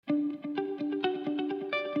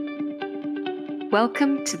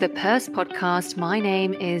Welcome to the Purse Podcast. My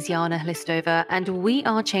name is Jana Hlistova, and we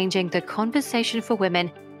are changing the conversation for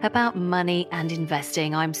women about money and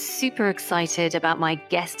investing. I'm super excited about my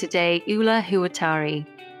guest today, Ulla Huotari.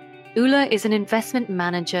 Ulla is an investment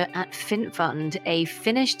manager at Finnfund, a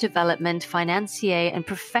Finnish development financier and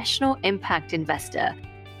professional impact investor.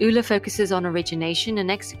 Ulla focuses on origination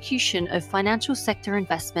and execution of financial sector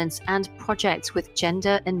investments and projects with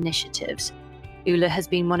gender initiatives. Ulla has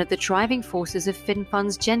been one of the driving forces of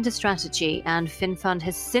Finnfund's gender strategy, and Finnfund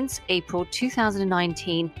has since April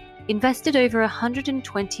 2019 invested over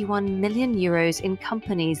 121 million euros in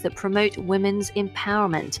companies that promote women's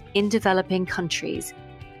empowerment in developing countries.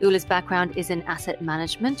 Ulla's background is in asset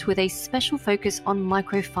management with a special focus on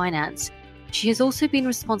microfinance. She has also been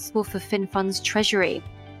responsible for Finnfund's treasury.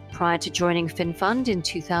 Prior to joining Finnfund in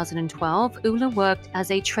 2012, Ulla worked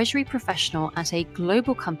as a treasury professional at a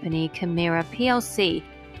global company, Kemira Plc,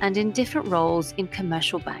 and in different roles in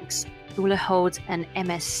commercial banks. Ulla holds an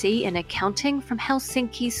MSc in accounting from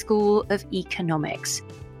Helsinki School of Economics.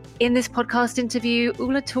 In this podcast interview,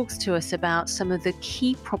 Ulla talks to us about some of the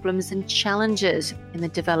key problems and challenges in the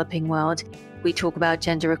developing world. We talk about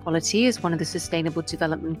gender equality as one of the sustainable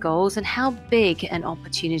development goals and how big an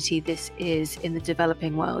opportunity this is in the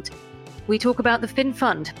developing world. We talk about the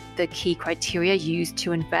Finnfund, the key criteria used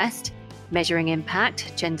to invest, measuring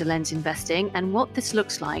impact, gender lens investing, and what this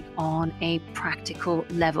looks like on a practical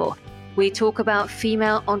level. We talk about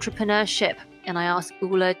female entrepreneurship, and I ask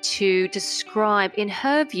Ulla to describe, in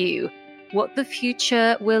her view, what the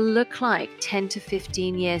future will look like 10 to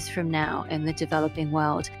 15 years from now in the developing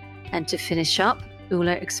world. And to finish up,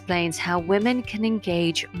 Ulla explains how women can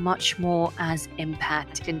engage much more as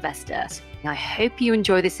impact investors. I hope you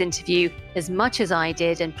enjoy this interview as much as I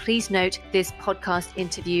did. And please note, this podcast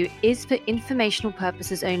interview is for informational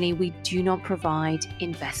purposes only. We do not provide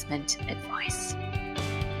investment advice.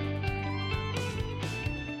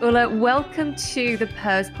 Ulla, welcome to the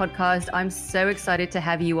Purse Podcast. I'm so excited to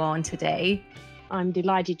have you on today. I'm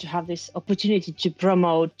delighted to have this opportunity to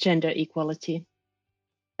promote gender equality.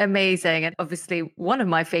 Amazing. And obviously one of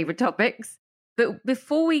my favorite topics. But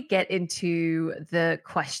before we get into the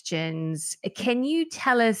questions, can you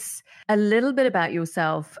tell us a little bit about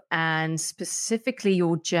yourself and specifically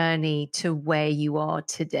your journey to where you are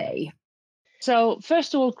today? So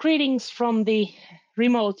first of all, greetings from the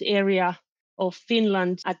remote area of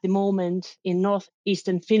Finland at the moment in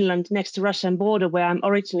northeastern Finland next to Russian border where I'm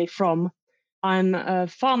originally from. I'm a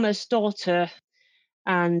farmer's daughter,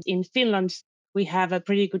 and in Finland we have a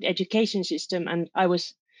pretty good education system, and I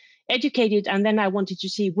was educated and then I wanted to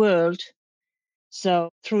see world. So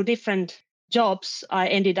through different jobs, I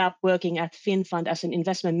ended up working at Finnfund as an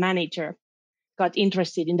investment manager, got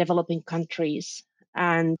interested in developing countries,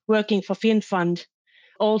 and working for Finnfund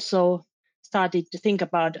also started to think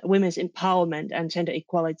about women's empowerment and gender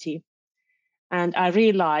equality. And I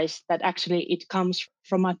realized that actually it comes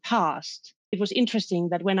from my past. It was interesting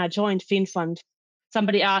that when I joined Finnfund,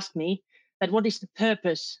 somebody asked me that what is the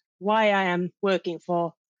purpose, why I am working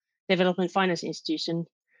for development finance institution.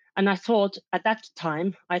 And I thought at that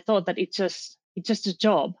time, that it's just a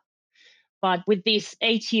job. But with these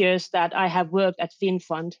 8 years that I have worked at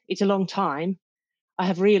Finnfund, it's a long time, I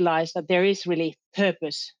have realized that there is really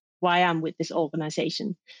purpose why I'm with this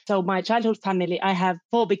organization. So my childhood family, I have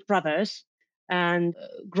 4 big brothers and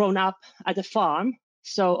grown up at a farm.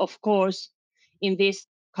 So of course, in this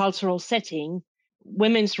cultural setting,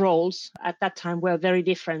 women's roles at that time were very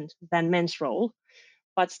different than men's role.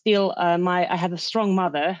 But still, I have a strong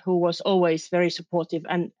mother who was always very supportive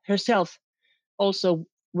and herself also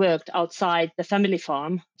worked outside the family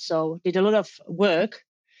farm. So did a lot of work,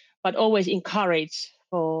 but always encouraged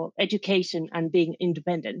for education and being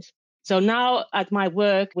independent. So now at my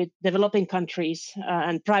work with developing countries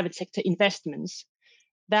and private sector investments,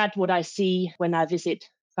 that's what I see when I visit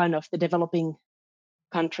kind of the developing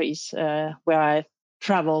countries where I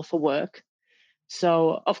travel for work.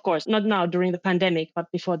 So of course, not now during the pandemic,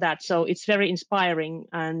 but before that. So it's very inspiring.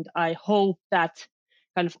 And I hope that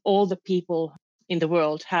kind of all the people in the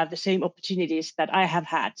world have the same opportunities that I have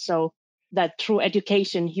had. So that through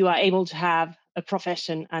education, you are able to have a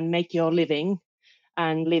profession and make your living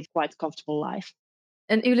and live quite a comfortable life.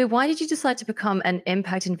 And Ulla, why did you decide to become an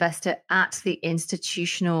impact investor at the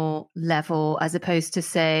institutional level as opposed to,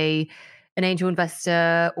 say, an angel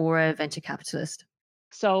investor or a venture capitalist?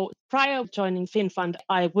 So prior to joining Finnfund,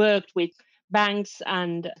 I worked with banks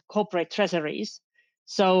and corporate treasuries.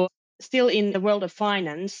 So still in the world of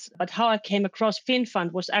finance, but how I came across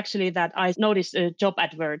Finnfund was actually that I noticed a job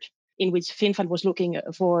advert in which Finnfund was looking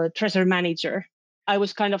for a treasury manager. I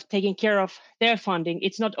was kind of taking care of their funding.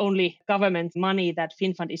 It's not only government money that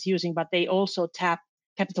Finnfund is using, but they also tap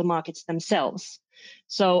capital markets themselves.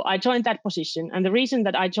 So I joined that position. And the reason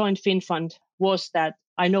that I joined Finnfund was that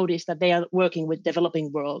I noticed that they are working with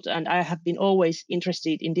developing world. And I have been always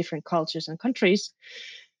interested in different cultures and countries.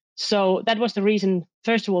 So that was the reason,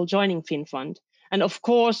 first of all, joining Finnfund. And of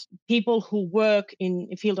course, people who work in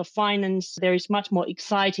the field of finance, there is much more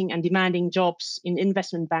exciting and demanding jobs in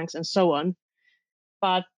investment banks and so on.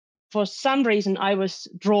 But for some reason, I was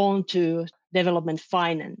drawn to development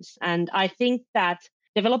finance. And I think that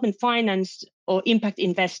development finance or impact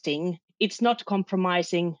investing, it's not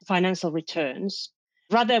compromising financial returns.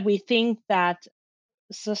 Rather, we think that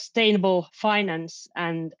sustainable finance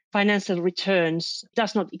and financial returns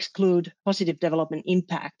does not exclude positive development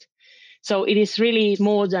impact. So it is really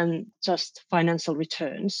more than just financial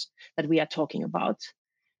returns that we are talking about.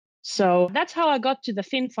 So that's how I got to the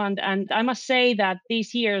Finnfund. And I must say that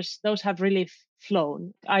these years, those have really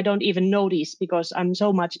flown. I don't even notice because I'm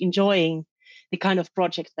so much enjoying the kind of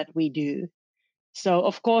projects that we do. So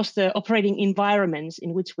of course, the operating environments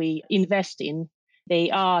in which we invest in,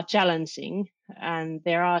 they are challenging and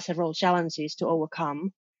there are several challenges to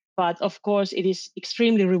overcome. But of course, it is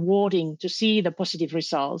extremely rewarding to see the positive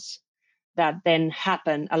results that then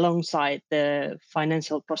happen alongside the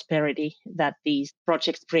financial prosperity that these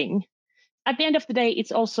projects bring. At the end of the day,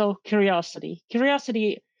 it's also curiosity,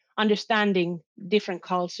 understanding different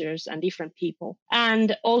cultures and different people,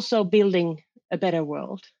 and also building a better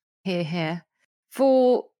world. Hear, hear.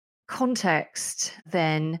 For context,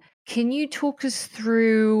 then, can you talk us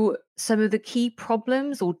through some of the key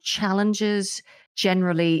problems or challenges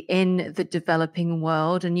generally in the developing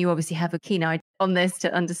world? And you obviously have a keen eye on this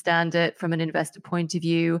to understand it from an investor point of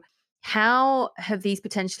view. How have these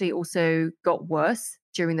potentially also got worse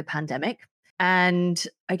during the pandemic? And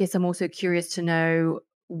I guess I'm also curious to know,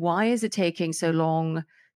 why is it taking so long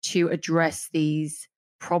to address these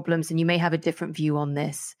problems? And you may have a different view on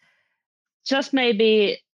this. Just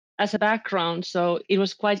maybe as a background, so it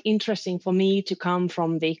was quite interesting for me to come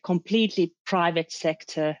from the completely private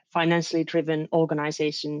sector, financially driven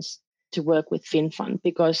organizations to work with Finnfund,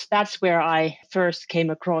 because that's where I first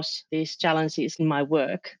came across these challenges in my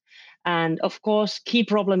work. And of course, key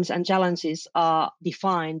problems and challenges are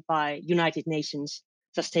defined by United Nations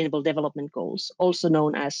Sustainable Development Goals, also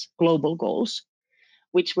known as global goals,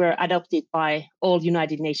 which were adopted by all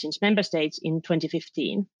United Nations member states in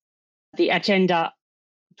 2015. The Agenda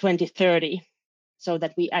 2030, so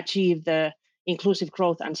that we achieve the inclusive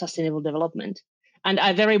growth and sustainable development. And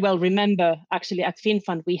I very well remember, actually, at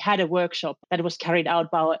Finnfund, we had a workshop that was carried out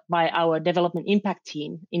by our development impact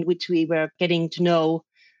team, in which we were getting to know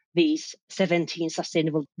these 17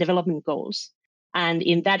 sustainable development goals. And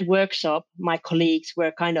in that workshop, my colleagues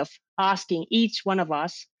were kind of asking each one of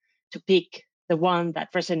us to pick the one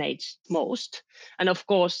that resonates most. And of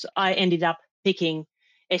course, I ended up picking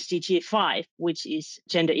SDG 5, which is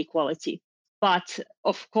gender equality. But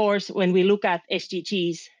of course, when we look at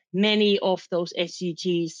SDGs, many of those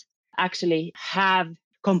SDGs actually have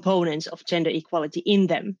components of gender equality in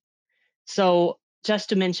them. So just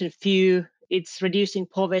to mention a few, it's reducing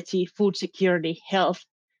poverty, food security, health,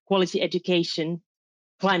 quality education,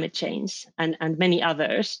 climate change, and many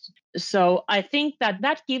others. So I think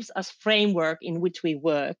that gives us framework in which we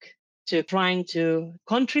work to trying to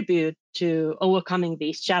contribute to overcoming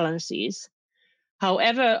these challenges.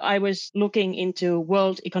 However, I was looking into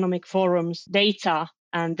World Economic Forum's data,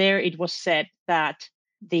 and there it was said that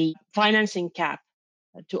the financing cap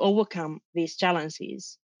to overcome these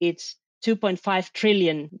challenges, it's $2.5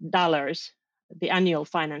 trillion, the annual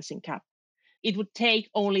financing cap. It would take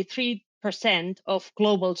only 3% of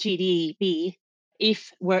global GDP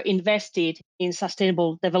if we're invested in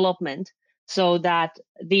sustainable development so that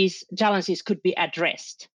these challenges could be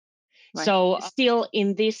addressed. Right. So still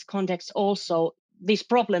in this context also, these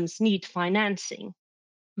problems need financing.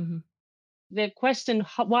 Mm-hmm. The question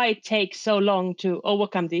why it takes so long to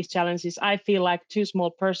overcome these challenges, I feel like too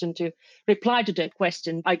small person to reply to the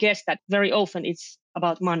question. I guess that very often it's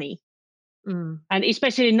about money. Mm. And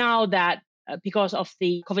especially now that because of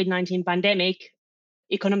the COVID-19 pandemic,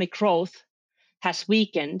 economic growth has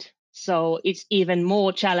weakened. So it's even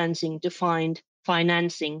more challenging to find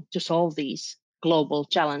financing to solve these global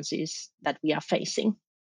challenges that we are facing.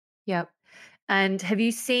 Yep. And have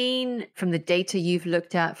you seen from the data you've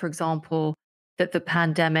looked at, for example, that the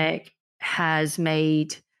pandemic has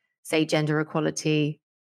made, say, gender equality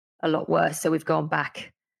a lot worse? So we've gone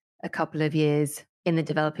back a couple of years in the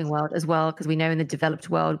developing world as well, because we know in the developed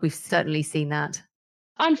world, we've certainly seen that.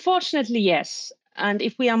 Unfortunately, yes. And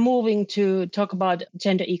if we are moving to talk about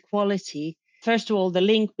gender equality, First of all, the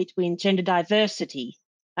link between gender diversity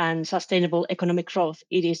and sustainable economic growth,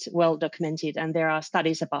 it is well documented, and there are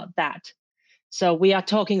studies about that. So we are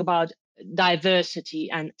talking about diversity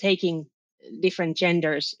and taking different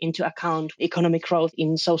genders into account economic growth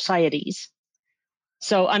in societies.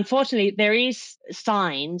 So unfortunately, there is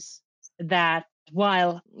signs that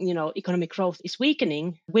while economic growth is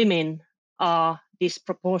weakening, women are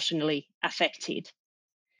disproportionately affected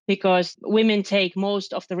because women take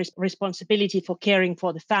most of the responsibility for caring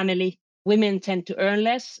for the family. Women tend to earn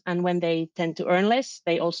less, and when they tend to earn less,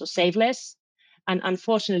 they also save less. And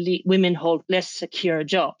unfortunately, women hold less secure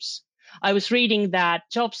jobs. I was reading that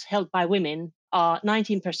jobs held by women are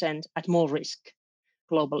 19% at more risk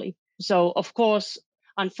globally. So, of course,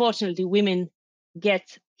 unfortunately, women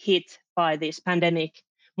get hit by this pandemic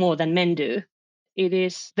more than men do. It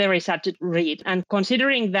is very sad to read. And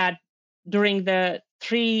considering that during the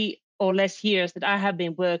 3 or less years that I have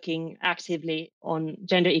been working actively on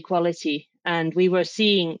gender equality, and we were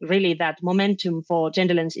seeing really that momentum for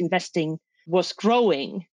genderless investing was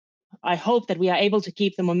growing. I hope that we are able to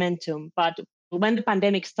keep the momentum. But when the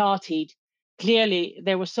pandemic started, clearly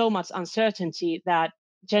there was so much uncertainty that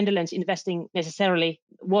genderless investing necessarily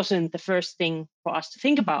wasn't the first thing for us to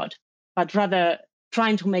think about, but rather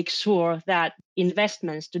trying to make sure that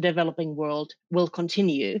investments to developing world will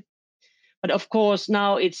continue. But of course,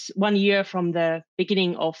 now it's 1 year from the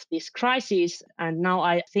beginning of this crisis. And now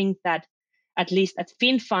I think that at least at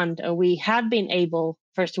Finnfund, we have been able,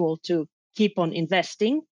 first of all, to keep on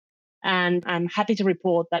investing. And I'm happy to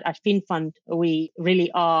report that at Finnfund, we really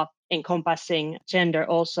are encompassing gender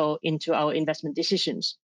also into our investment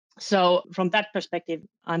decisions. So from that perspective,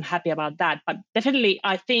 I'm happy about that. But definitely,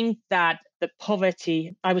 I think that the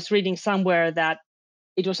poverty, I was reading somewhere that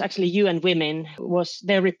it was actually UN Women,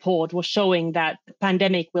 their report was showing that the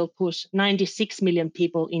pandemic will push 96 million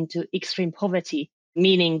people into extreme poverty,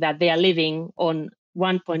 meaning that they are living on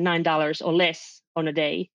 $1.9 or less on a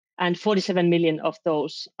day. And 47 million of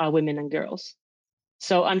those are women and girls.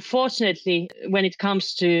 So unfortunately, when it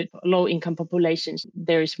comes to low income populations,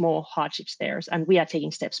 there is more hardships there, and we are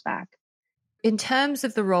taking steps back. In terms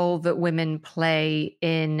of the role that women play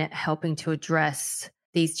in helping to address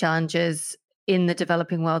these challenges in the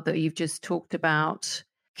developing world that you've just talked about,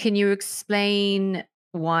 can you explain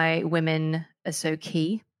why women are so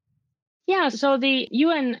key? Yeah, so the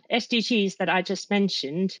UN SDGs that I just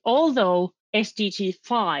mentioned, although SDG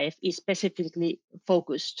 5 is specifically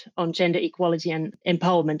focused on gender equality and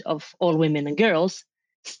empowerment of all women and girls,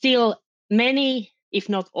 still many, if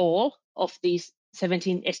not all, of these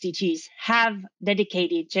 17 SDGs have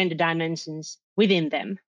dedicated gender dimensions within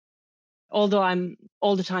them. Although I'm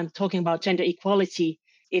all the time talking about gender equality,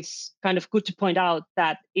 it's kind of good to point out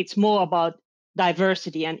that it's more about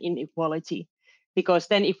diversity and inequality. Because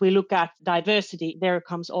then if we look at diversity, there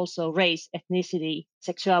comes also race, ethnicity,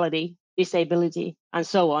 sexuality, disability, and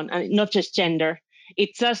so on, and not just gender.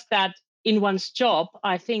 It's just that in one's job,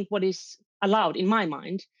 I think what is allowed in my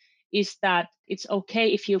mind is that it's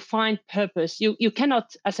okay if you find purpose. You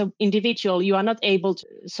cannot, as an individual, you are not able to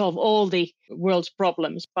solve all the world's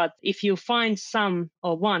problems. But if you find some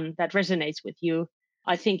or one that resonates with you,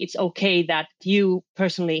 I think it's okay that you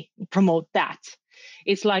personally promote that.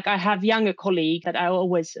 It's like I have younger colleagues that I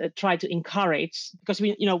always try to encourage because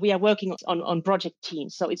we are working on project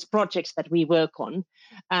teams. So it's projects that we work on.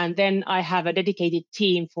 And then I have a dedicated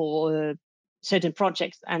team for certain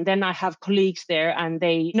projects. And then I have colleagues there and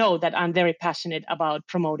they know that I'm very passionate about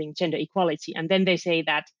promoting gender equality. And then they say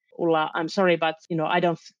that, Ulla, I'm sorry, but I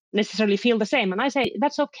don't necessarily feel the same. And I say,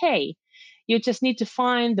 that's okay. You just need to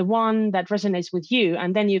find the one that resonates with you,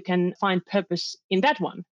 and then you can find purpose in that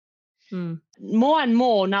one. More and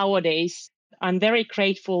more nowadays, I'm very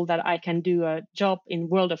grateful that I can do a job in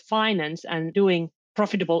world of finance and doing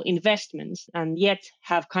profitable investments and yet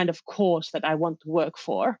have kind of cause that I want to work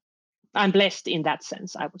for. I'm blessed in that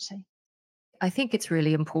sense, I would say. I think it's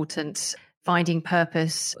really important finding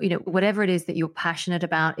purpose, whatever it is that you're passionate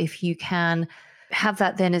about, if you can have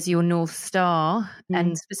that then as your North Star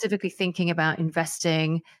and specifically thinking about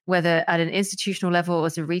investing, whether at an institutional level or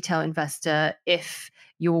as a retail investor, if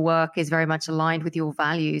your work is very much aligned with your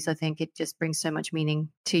values, I think it just brings so much meaning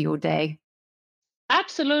to your day.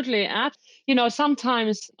 Absolutely.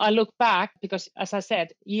 Sometimes I look back because, as I said,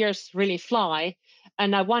 years really fly.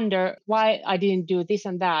 And I wonder why I didn't do this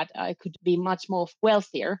and that. I could be much more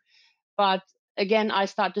wealthier. But again, I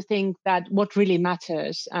start to think that what really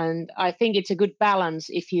matters. And I think it's a good balance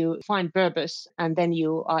if you find purpose and then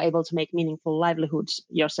you are able to make meaningful livelihoods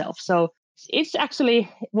yourself. So it's actually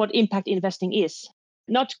what impact investing is.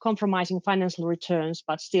 Not compromising financial returns,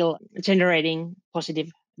 but still generating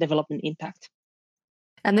positive development impact.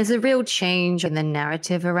 And there's a real change in the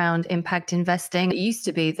narrative around impact investing. It used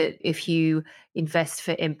to be that if you invest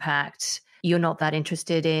for impact, you're not that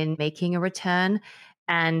interested in making a return.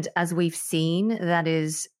 And as we've seen, that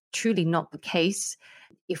is truly not the case.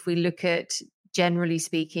 If we look at, generally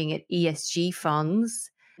speaking, at ESG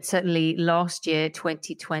funds, certainly last year,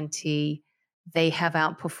 2020, they have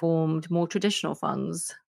outperformed more traditional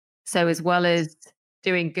funds. So as well as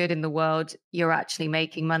doing good in the world, you're actually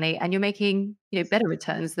making money and you're making, better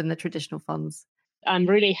returns than the traditional funds. I'm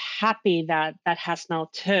really happy that that has now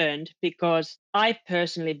turned, because I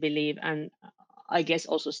personally believe, and I guess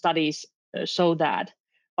also studies show that,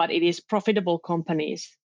 but it is profitable companies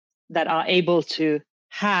that are able to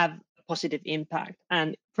have a positive impact.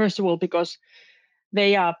 And first of all, because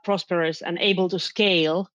they are prosperous and able to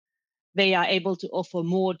scale, they are able to offer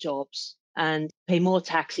more jobs and pay more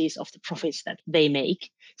taxes of the profits that they make.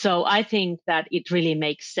 So I think that it really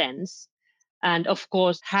makes sense. And of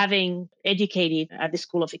course, having educated at the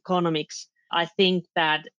School of Economics, I think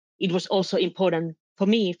that it was also important for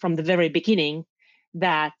me from the very beginning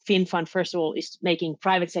that Finnfund, first of all, is making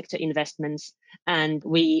private sector investments, and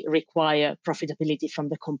we require profitability from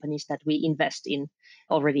the companies that we invest in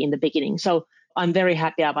already in the beginning. So I'm very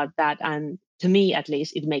happy about that. And to me, at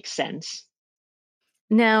least, it makes sense.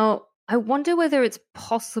 Now, I wonder whether it's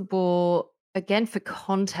possible, again, for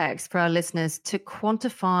context for our listeners, to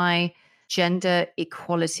quantify gender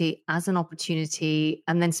equality as an opportunity,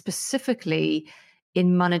 and then specifically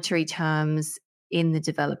in monetary terms in the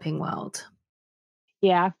developing world.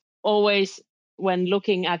 Yeah, always when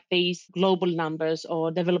looking at these global numbers or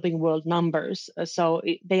developing world numbers,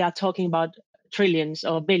 they are talking about trillions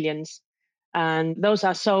or billions. And those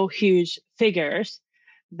are so huge figures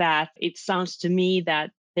that it sounds to me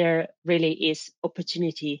that there really is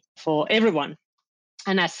opportunity for everyone.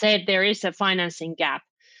 And as said, there is a financing gap.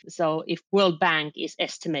 So if World Bank is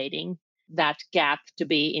estimating that gap to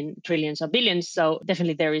be in trillions or billions, so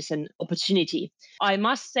definitely there is an opportunity. I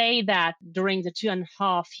must say that during the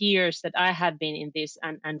 2.5 years that I have been in this,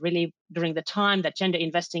 and really during the time that gender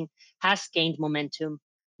investing has gained momentum,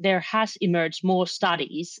 there has emerged more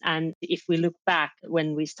studies. And if we look back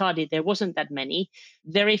when we started, there wasn't that many.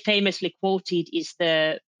 Very famously quoted is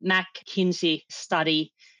the McKinsey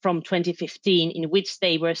study from 2015, in which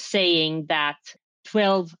they were saying that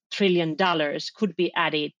 $12 trillion could be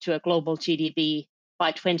added to a global GDP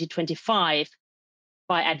by 2025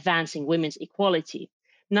 by advancing women's equality.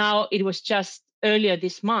 Now, it was just earlier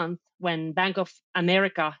this month when Bank of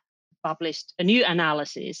America published a new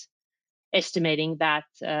analysis estimating that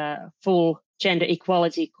full gender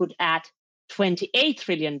equality could add $28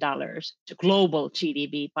 trillion to global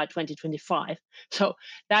GDP by 2025. So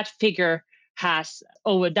that figure has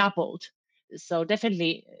over doubled. So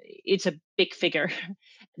definitely it's a big figure.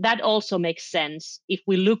 That also makes sense if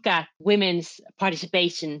we look at women's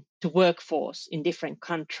participation to workforce in different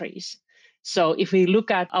countries. So if we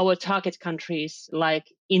look at our target countries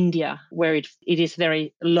like India, where it is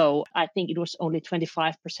very low, I think it was only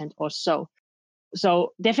 25% or so.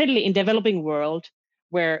 So definitely in developing world,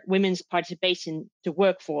 where women's participation to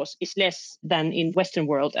workforce is less than in Western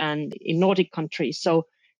world and in Nordic countries. So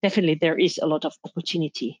definitely there is a lot of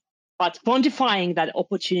opportunity. But quantifying that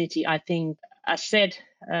opportunity, I think, as said,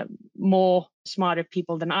 more smarter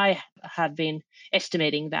people than I have been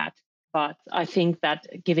estimating that. But I think that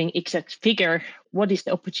giving exact figure, what is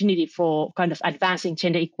the opportunity for kind of advancing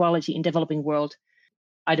gender equality in developing world?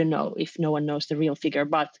 I don't know if no one knows the real figure,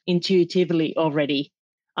 but intuitively already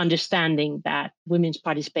understanding that women's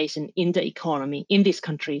participation in the economy in these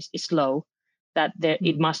countries is low, that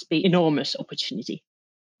it must be enormous opportunity.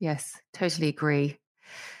 Yes, totally agree.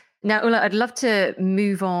 Now, Ulla, I'd love to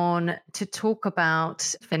move on to talk about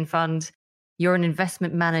Finnfund. You're an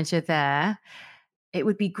investment manager there. It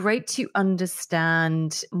would be great to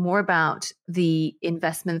understand more about the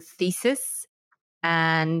investment thesis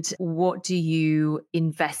and what do you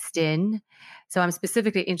invest in. So I'm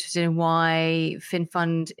specifically interested in why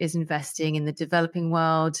Finnfund is investing in the developing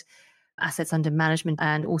world, assets under management,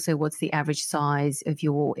 and also what's the average size of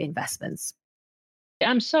your investments.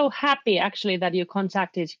 I'm so happy actually that you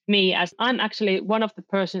contacted me, as I'm actually one of the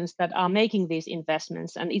persons that are making these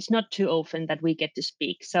investments, and it's not too often that we get to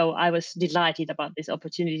speak. So I was delighted about this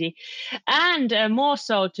opportunity, and more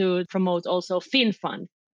so to promote also Finnfund.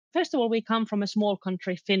 First of all, we come from a small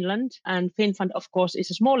country, Finland, and Finnfund, of course, is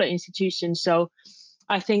a smaller institution. So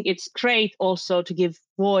I think it's great also to give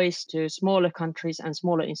voice to smaller countries and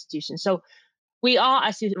smaller institutions. So we are,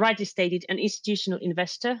 as you rightly stated, an institutional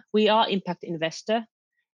investor. We are impact investor,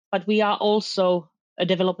 but we are also a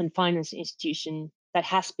development finance institution that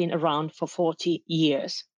has been around for 40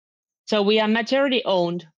 years. So we are majority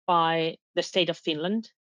owned by the state of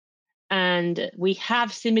Finland. And we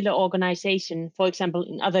have similar organization, for example,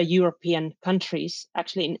 in other European countries.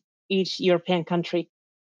 Actually, in each European country,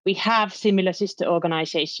 we have similar sister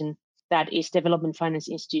organization that is development finance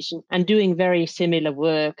institution and doing very similar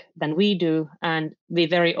work than we do. And we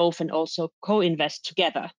very often also co-invest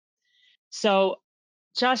together. So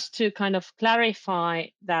just to kind of clarify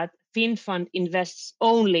that Finnfund invests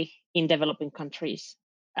only in developing countries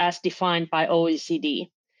as defined by OECD.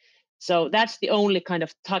 So that's the only kind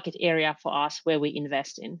of target area for us where we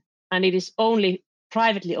invest in. And it is only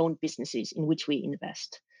privately owned businesses in which we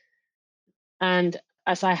invest. And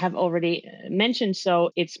as I have already mentioned,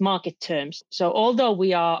 so it's market terms. So although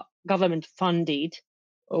we are government funded,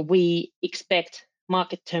 we expect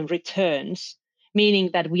market term returns,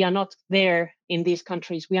 meaning that we are not there in these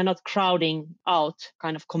countries. We are not crowding out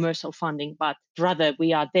kind of commercial funding, but rather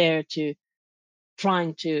we are there to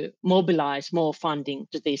trying to mobilize more funding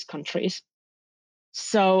to these countries.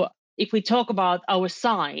 So if we talk about our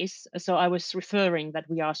size, so I was referring that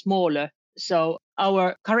we are smaller. So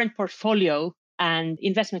our current portfolio and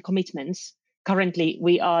investment commitments, currently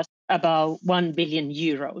we are about 1 billion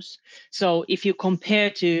euros. So if you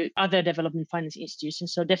compare to other development finance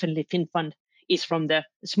institutions, so definitely Finnfund is from the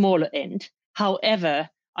smaller end. However,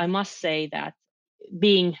 I must say that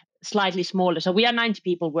being slightly smaller, so we are 90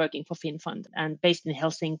 people working for Finnfund and based in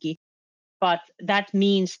Helsinki, but that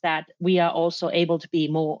means that we are also able to be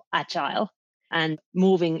more agile and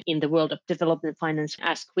moving in the world of development finance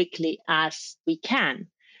as quickly as we can.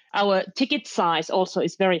 Our ticket size also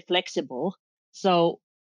is very flexible. So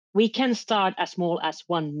we can start as small as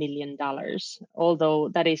 $1 million, although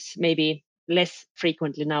that is maybe less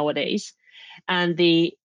frequently nowadays. And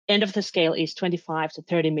the end of the scale is $25 to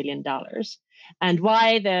 $30 million. And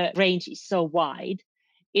why the range is so wide?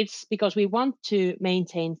 It's because we want to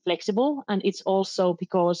maintain flexible, and it's also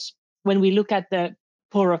because when we look at the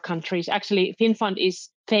poorer countries, actually Finnfund is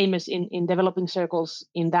famous in developing circles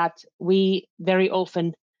in that we very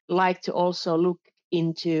often like to also look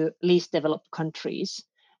into least developed countries.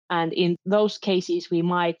 And in those cases, we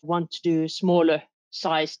might want to do smaller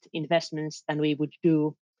sized investments than we would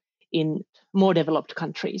do in more developed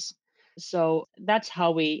countries. So that's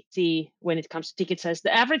how we see when it comes to ticket size.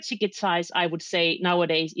 The average ticket size, I would say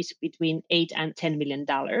nowadays, is between $8 and $10 million.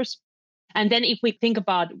 And then if we think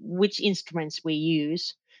about which instruments we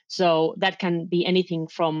use, so that can be anything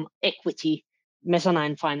from equity,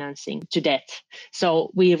 mezzanine financing to debt.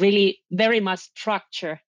 So we really very much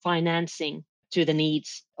structure financing to the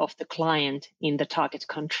needs of the client in the target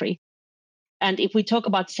country. And if we talk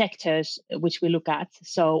about sectors which we look at,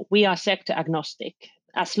 so we are sector agnostic.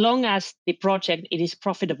 As long as the project it is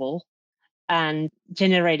profitable and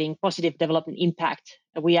generating positive development impact,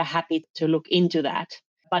 we are happy to look into that.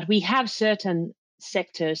 But we have certain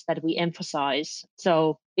sectors that we emphasize.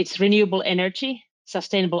 So it's renewable energy,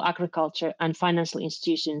 sustainable agriculture, and financial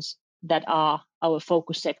institutions that are our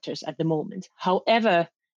focus sectors at the moment. However,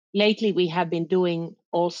 lately we have been doing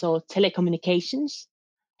also telecommunications,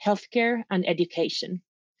 healthcare, and education.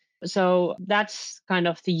 So that's kind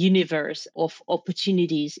of the universe of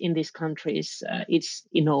opportunities in these countries. It's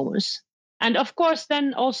enormous. And of course,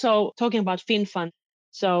 then also talking about Finnfund,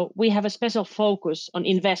 so we have a special focus on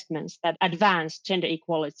investments that advance gender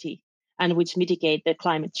equality and which mitigate the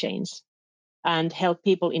climate change and help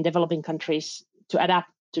people in developing countries to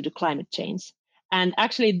adapt to the climate change. And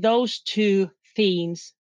actually, those two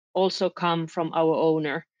themes also come from our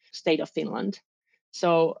owner, state of Finland.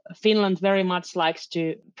 So Finland very much likes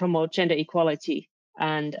to promote gender equality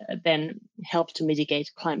and then help to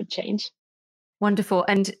mitigate climate change. Wonderful.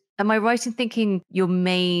 And am I right in thinking your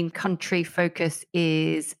main country focus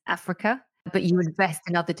is Africa, but you invest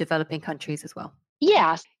in other developing countries as well?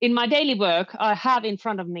 Yes. In my daily work, I have in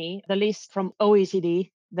front of me the list from OECD,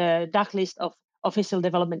 the DAC list of official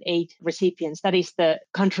development aid recipients. That is the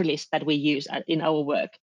country list that we use in our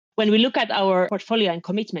work. When we look at our portfolio and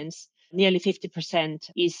commitments, nearly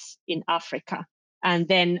 50% is in Africa, and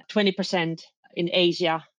then 20% in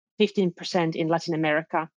Asia, 15% in Latin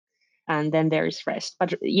America, and then there is rest.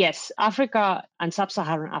 But yes, Africa and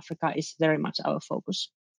sub-Saharan Africa is very much our focus.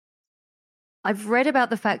 I've read about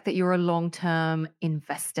the fact that you're a long-term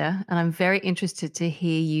investor, and I'm very interested to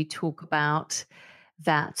hear you talk about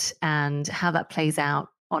that and how that plays out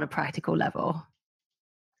on a practical level.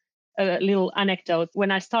 A little anecdote.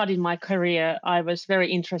 When I started my career, I was very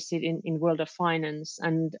interested in world of finance.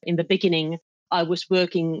 And in the beginning, I was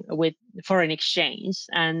working with foreign exchange,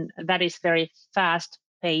 and that is very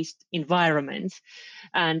fast-paced environment.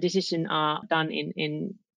 And decisions are done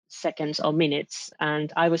in seconds or minutes.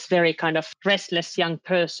 And I was very kind of restless young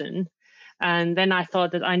person. And then I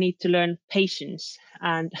thought that I need to learn patience.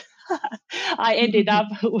 And I ended up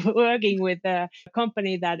working with a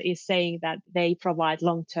company that is saying that they provide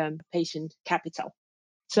long-term patient capital.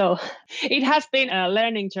 So it has been a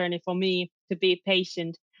learning journey for me to be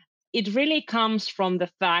patient. It really comes from the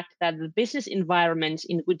fact that the business environments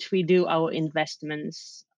in which we do our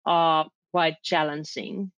investments are quite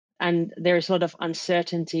challenging. And there's a lot of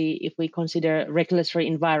uncertainty if we consider regulatory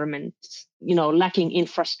environments, lacking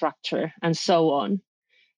infrastructure and so on.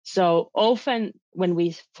 So often when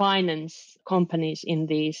we finance companies in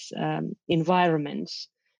these environments,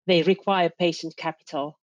 they require patient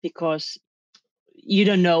capital because you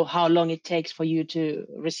don't know how long it takes for you to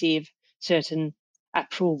receive certain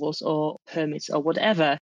approvals or permits or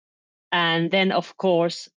whatever. And then, of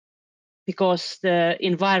course, because the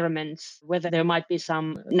environments, whether there might be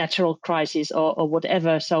some natural crisis or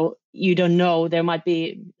whatever, so you don't know, there might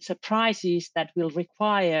be surprises that will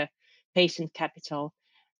require patient capital.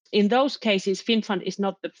 In those cases, Finnfund is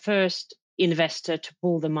not the first investor to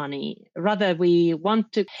pull the money. Rather, we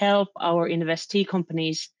want to help our investee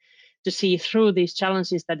companies to see through these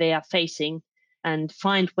challenges that they are facing and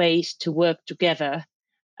find ways to work together.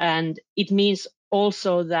 And it means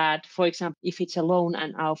also that, for example, if it's a loan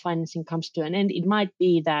and our financing comes to an end, it might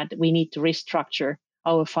be that we need to restructure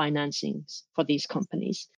our financings for these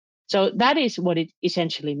companies. So that is what it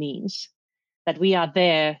essentially means, that we are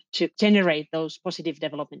there to generate those positive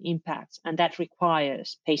development impacts, and that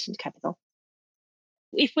requires patient capital.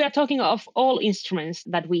 If we are talking of all instruments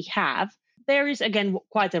that we have, there is again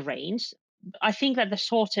quite a range. I think that the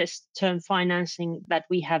shortest term financing that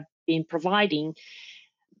we have been providing,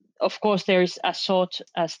 of course, there is as short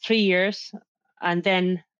as 3 years, and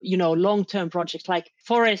then long-term projects like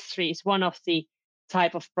forestry is one of the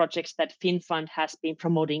type of projects that Finnfund has been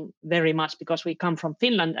promoting very much because we come from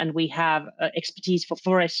Finland and we have expertise for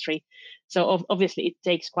forestry. So obviously it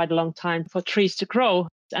takes quite a long time for trees to grow.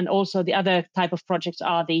 And also the other type of projects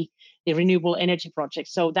are the renewable energy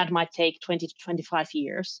projects. So that might take 20 to 25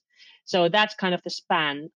 years. So that's kind of the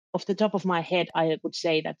span. Off the top of my head, I would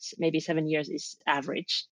say that maybe 7 years is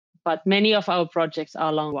average. But many of our projects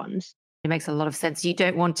are long ones. It makes a lot of sense. You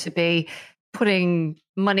don't want to be putting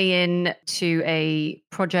money in to a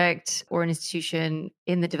project or an institution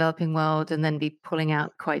in the developing world and then be pulling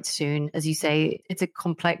out quite soon. As you say, it's a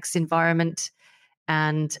complex environment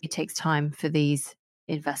and it takes time for these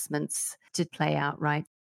investments to play out, right?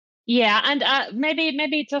 Yeah, and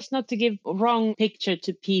maybe just not to give a wrong picture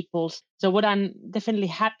to people. So what I'm definitely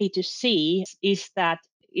happy to see is that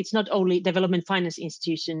it's not only development finance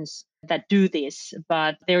institutions that do this,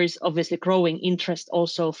 but there is obviously growing interest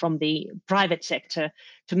also from the private sector.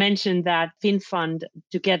 To mention that Finnfund,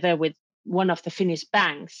 together with one of the Finnish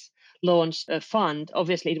banks, launched a fund.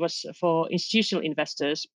 Obviously, it was for institutional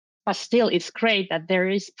investors, but still it's great that there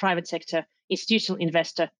is private sector institutional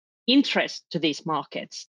investor interest to these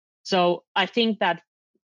markets. So I think that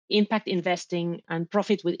impact investing and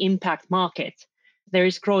profit with impact market, there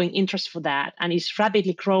is growing interest for that, and is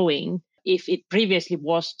rapidly growing if it previously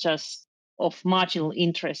was just of marginal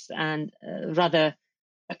interest and rather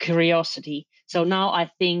a curiosity. So now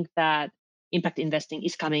I think that impact investing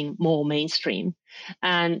is coming more mainstream.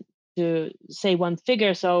 And to say one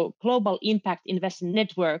figure, so Global Impact Investing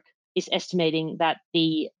Network is estimating that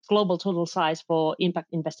the global total size for impact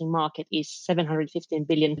investing market is $715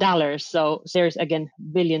 billion. So there's again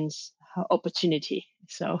billions opportunity.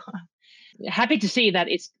 So happy to see that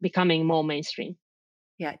it's becoming more mainstream.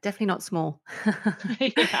 Yeah, definitely not small.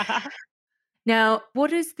 Yeah. Now,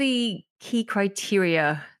 what is the key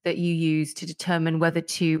criteria that you use to determine whether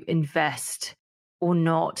to invest or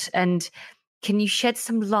not? And can you shed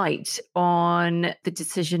some light on the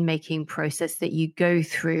decision-making process that you go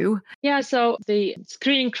through? Yeah, so the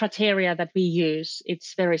screening criteria that we use,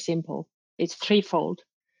 it's very simple. It's threefold.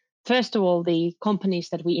 First of all, the companies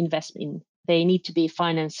that we invest in, they need to be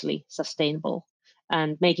financially sustainable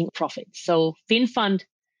and making profits. So Finnfund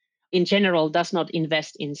in general does not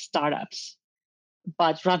invest in startups,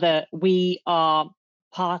 but rather we are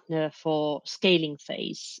partner for scaling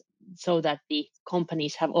phase so that the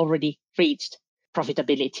companies have already reached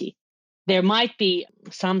profitability. There might be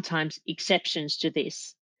sometimes exceptions to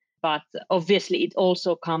this, but obviously it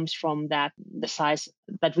also comes from that the size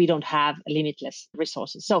that we don't have limitless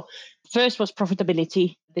resources. So first was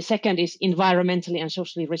profitability. The second is environmentally and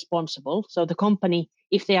socially responsible. So the company,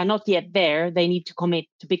 if they are not yet there, they need to commit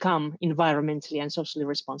to become environmentally and socially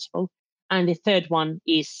responsible. And the third one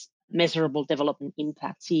is measurable development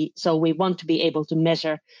impact. So we want to be able to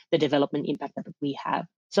measure the development impact that we have.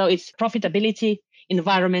 So it's profitability,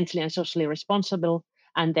 environmentally and socially responsible,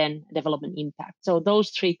 and then development impact. So those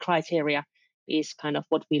three criteria is kind of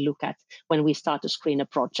what we look at when we start to screen a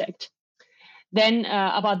project. Then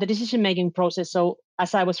about the decision-making process. So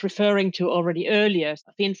as I was referring to already earlier,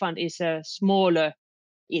 Finnfund is a smaller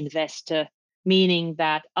investor, meaning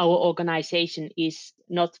that our organization is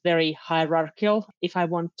not very hierarchical. If I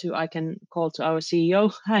want to, I can call to our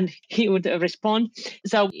CEO and he would respond.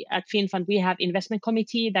 So at Finnfund, we have investment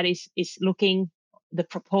committee that is looking the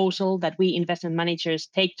proposal that we investment managers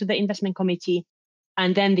take to the investment committee.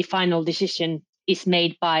 And then the final decision is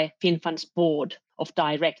made by Finnfund's board of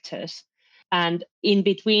directors. And in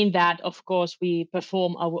between that, of course, we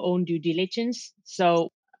perform our own due diligence.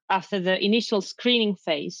 So after the initial screening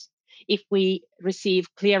phase, if we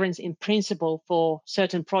receive clearance in principle for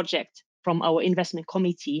certain project from our investment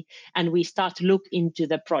committee and we start to look into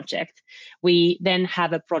the project, we then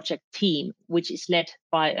have a project team, which is led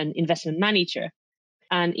by an investment manager.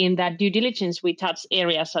 And in that due diligence, we touch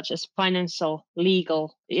areas such as financial,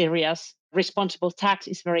 legal areas. Responsible tax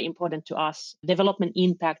is very important to us, development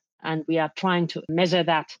impact, and we are trying to measure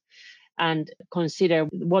that and consider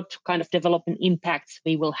what kind of development impacts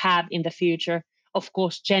we will have in the future. Of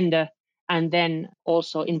course, gender, and then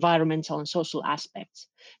also environmental and social aspects.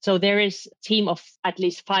 So there is a team of at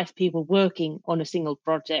least 5 people working on a single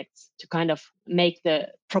project to kind of make the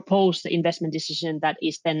proposed investment decision that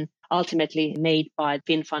is then ultimately made by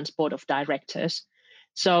Finnfund's board of directors.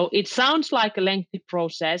 So it sounds like a lengthy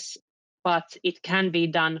process, but it can be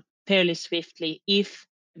done fairly swiftly if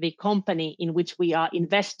the company in which we are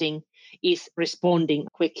investing is responding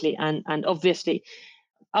quickly. And obviously,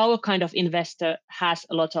 our kind of investor has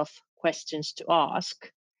a lot of questions to ask.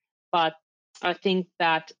 But I think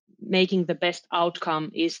that making the best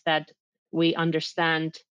outcome is that we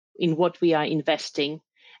understand in what we are investing.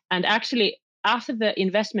 And actually, after the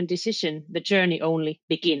investment decision, the journey only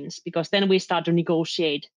begins, because then we start to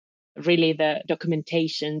negotiate really the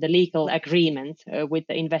documentation, the legal agreement with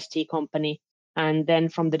the investee company. And then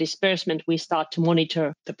from the disbursement, we start to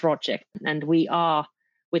monitor the project, and we are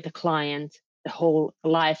with the client the whole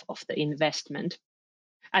life of the investment.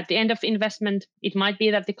 At the end of investment, it might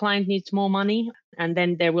be that the client needs more money, and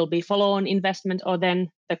then there will be follow-on investment, or then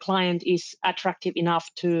the client is attractive enough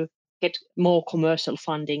to get more commercial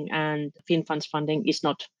funding and Finnfund's funding is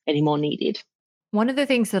not anymore needed. One of the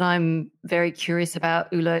things that I'm very curious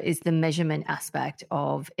about, Ulla, is the measurement aspect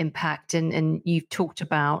of impact. And you've talked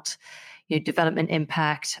about development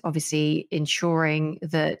impact, obviously ensuring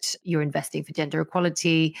that you're investing for gender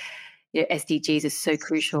equality. SDGs is so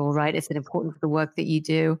crucial, right? It's important for the work that you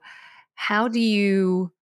do. How do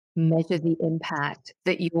you measure the impact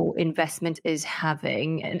that your investment is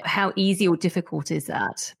having, and how easy or difficult is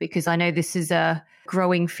that? Because I know this is a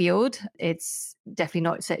growing field. It's definitely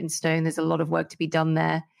not set in stone. There's a lot of work to be done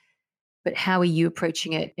there. But how are you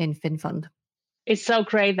approaching it in Finnfund? It's so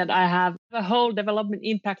great that I have a whole development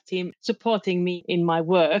impact team supporting me in my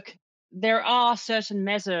work. There are certain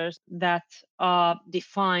measures that are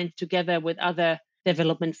defined together with other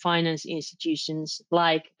development finance institutions,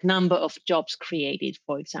 like number of jobs created,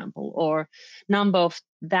 for example, or number of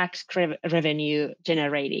tax revenue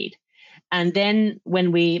generated. And then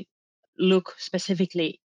when we look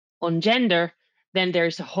specifically on gender, then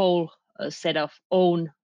there's a whole set of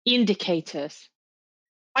own indicators.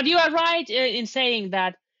 But you are right in saying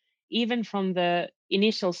that even from the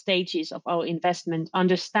initial stages of our investment,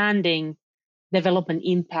 understanding development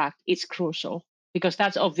impact is crucial, because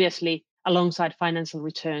that's obviously alongside financial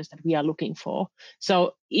returns that we are looking for.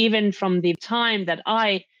 So even from the time that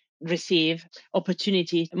I receive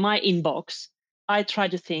opportunity in my inbox, I try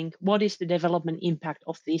to think, what is the development impact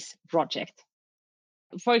of this project?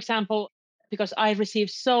 For example, because I receive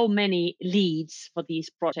so many leads for these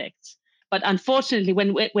projects. But unfortunately,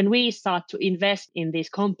 when we start to invest in these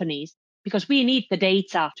companies, because we need the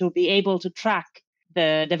data to be able to track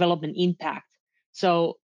the development impact.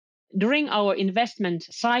 So during our investment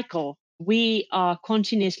cycle, we are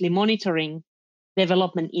continuously monitoring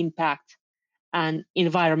development impact and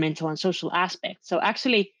environmental and social aspects. So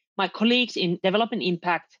actually, my colleagues in development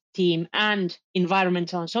impact team and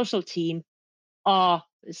environmental and social team are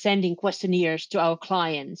sending questionnaires to our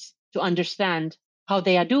clients to understand how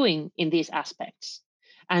they are doing in these aspects.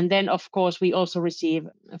 And then, of course, we also receive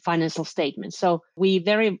financial statements. So we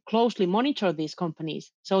very closely monitor these companies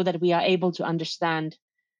so that we are able to understand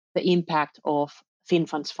the impact of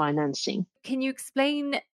Finnfund's financing. Can you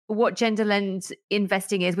explain what gender lens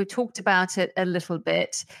investing is? We've talked about it a little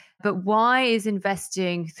bit, but why is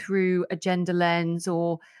investing through a gender lens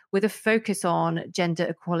or with a focus on gender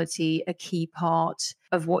equality a key part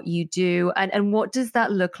of what you do? And what does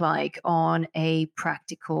that look like on a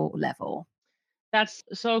practical level? That's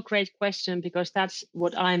so great question because that's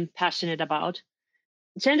what I'm passionate about.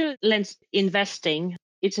 Gender lens investing,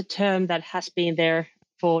 it's a term that has been there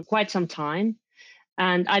for quite some time.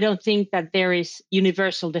 And I don't think that there is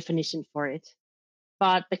universal definition for it.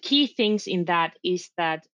 But the key things in that is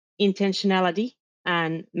that intentionality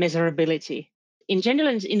and measurability. In gender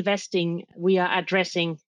lens investing, we are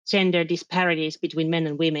addressing gender disparities between men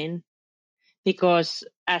and women because,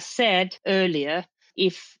 as said earlier,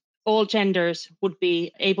 if all genders would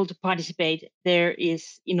be able to participate, there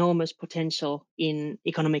is enormous potential in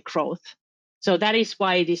economic growth. So that is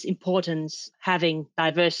why it is important having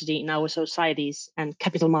diversity in our societies and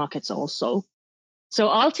capital markets also. So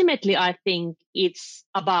ultimately, I think it's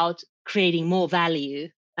about creating more value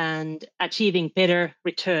and achieving better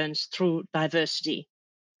returns through diversity.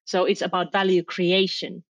 So it's about value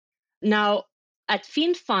creation. Now, at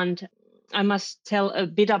Finnfund, I must tell a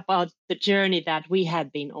bit about the journey that we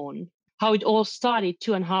have been on, how it all started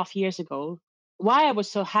 2.5 years ago. Why I was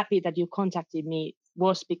so happy that you contacted me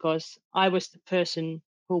was because I was the person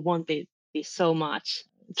who wanted this so much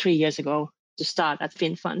 3 years ago to start at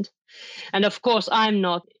Finnfund. And of course, I'm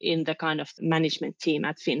not in the kind of management team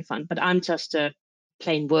at Finnfund, but I'm just a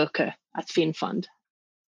plain worker at Finnfund.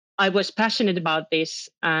 I was passionate about this,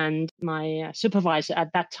 and my supervisor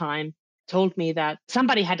at that time told me that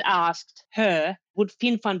somebody had asked her, would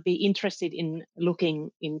Finnfund be interested in looking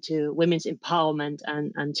into women's empowerment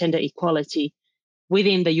and gender equality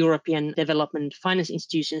within the European development finance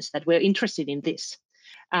institutions that were interested in this?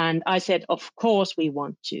 And I said, of course we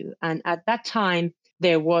want to. And at that time,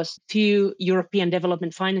 there was few European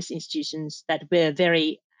development finance institutions that were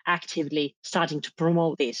very actively starting to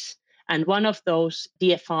promote this. And one of those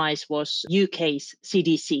DFIs was UK's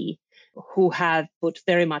CDC, who have put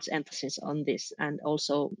very much emphasis on this and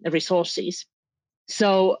also resources.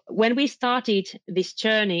 So when we started this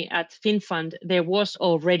journey at Finnfund, there was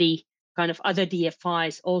already kind of other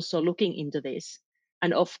DFIs also looking into this.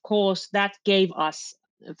 And of course, that gave us,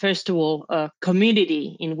 first of all, a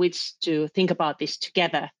community in which to think about this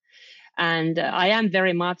together. And I am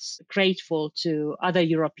very much grateful to other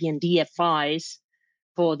European DFIs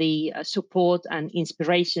for the support and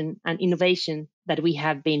inspiration and innovation that we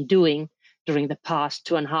have been doing during the past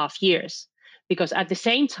 2.5 years. Because at the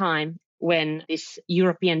same time, when this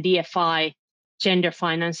European DFI Gender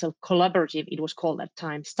Financial Collaborative, it was called at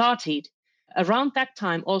time, started, around that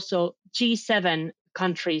time also G7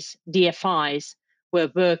 countries DFIs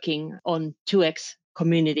were working on 2x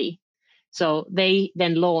community. So they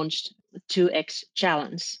then launched 2x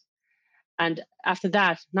challenge. And after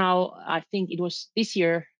that, now I think it was this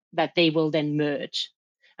year that they will then merge.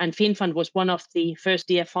 And Finnfund was one of the first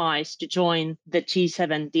DFIs to join the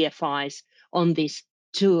G7 DFIs on this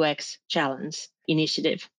 2x challenge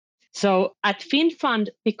initiative. So at Finnfund,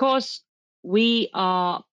 because we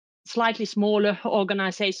are slightly smaller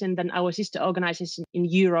organization than our sister organization in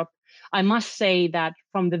Europe, I must say that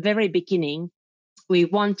from the very beginning, we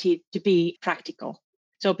wanted to be practical.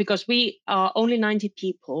 So because we are only 90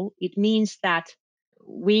 people, it means that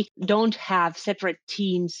we don't have separate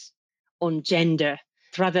teams on gender.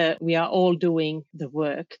 Rather, we are all doing the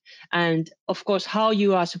work. And of course, how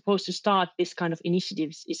you are supposed to start this kind of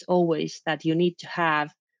initiatives is always that you need to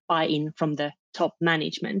have buy-in from the top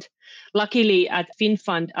management. Luckily, at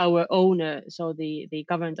Finnfund, our owner, so the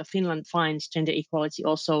government of Finland, finds gender equality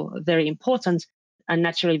also very important. And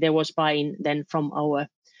naturally, there was buy-in then from our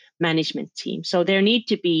management team. So there need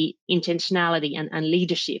to be intentionality and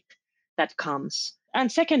leadership that comes.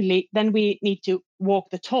 And secondly, then we need to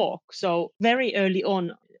walk the talk. So very early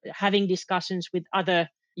on, having discussions with other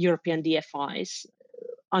European DFIs,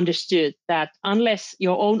 understood that unless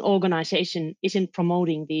your own organization isn't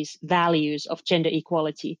promoting these values of gender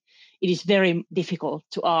equality, it is very difficult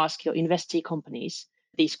to ask your investee companies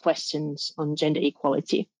these questions on gender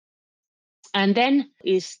equality. And then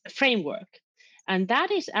is the framework. And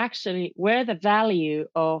that is actually where the value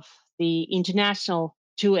of the international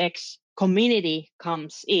 2x community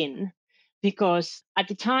comes in. Because at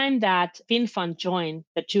the time that Finnfund joined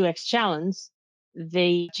the 2x challenge,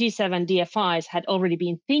 the G7 DFIs had already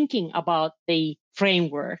been thinking about the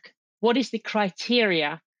framework. What is the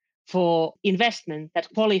criteria for investment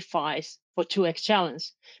that qualifies for 2x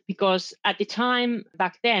challenge? Because at the time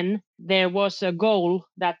back then, there was a goal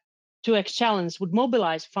that 2x challenge would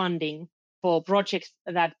mobilize funding for projects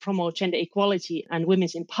that promote gender equality and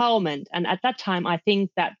women's empowerment. And at that time, I think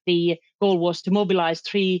that the goal was to mobilize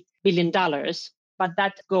 $3 billion. But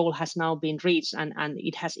that goal has now been reached and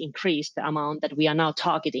it has increased the amount that we are now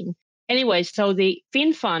targeting. Anyway, so the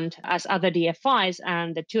Finnfund, as other DFIs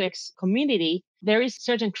and the 2x community, there is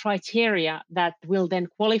certain criteria that will then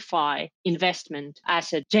qualify investment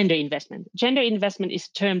as a gender investment. Gender investment is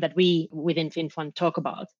a term that we within Finnfund talk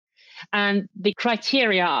about. And the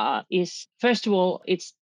criteria is, first of all,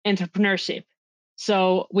 it's entrepreneurship.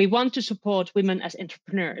 So we want to support women as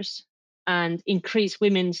entrepreneurs and increase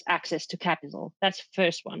women's access to capital. That's the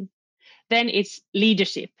first one. Then it's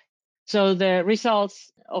leadership. So the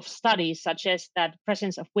results of studies suggest that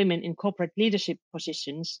presence of women in corporate leadership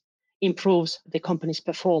positions improves the company's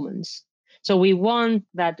performance. So we want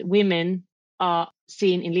that women are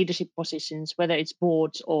seen in leadership positions, whether it's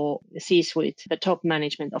boards or the C-suite, the top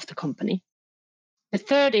management of the company. The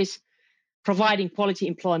third is providing quality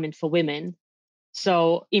employment for women.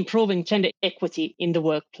 So improving gender equity in the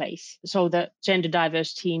workplace so that gender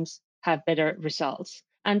diverse teams have better results.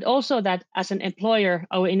 And also that as an employer,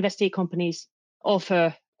 our investee companies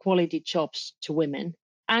offer quality jobs to women.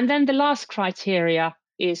 And then the last criteria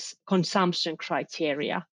is consumption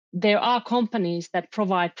criteria. There are companies that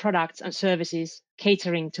provide products and services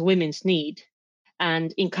catering to women's need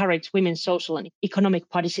and encourage women's social and economic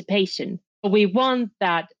participation. We want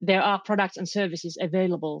that there are products and services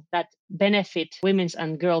available that benefit women's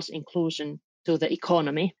and girls' inclusion to the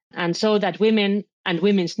economy, and so that women and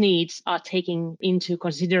women's needs are taken into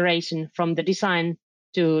consideration from the design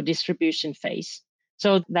to distribution phase,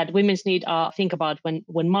 so that women's needs are think about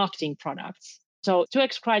when marketing products. So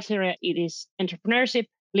 2X criteria, it is entrepreneurship,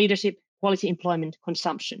 leadership, quality employment,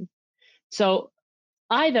 consumption. So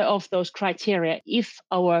either of those criteria, if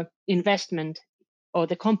our investment or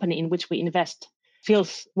the company in which we invest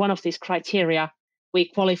fills one of these criteria, we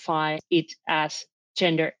qualify it as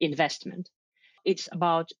gender investment. It's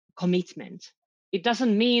about commitment. It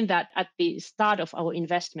doesn't mean that at the start of our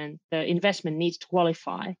investment, the investment needs to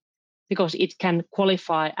qualify, because it can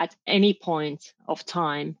qualify at any point of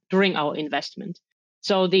time during our investment.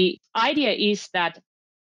 So the idea is that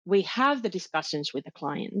we have the discussions with the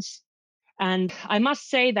clients. And I must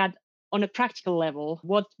say that on a practical level,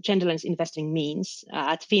 what genderless investing means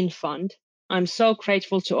at Finnfund, I'm so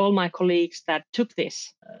grateful to all my colleagues that took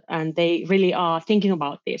this and they really are thinking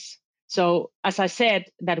about this. So as I said,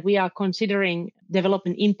 that we are considering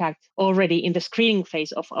development impact already in the screening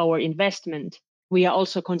phase of our investment. We are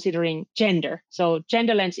also considering gender. So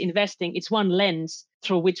genderless investing, it's one lens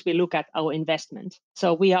through which we look at our investment.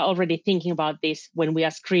 So we are already thinking about this when we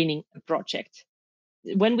are screening a project.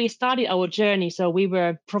 When we started our journey, so we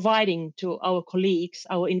were providing to our colleagues,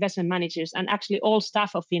 our investment managers, and actually all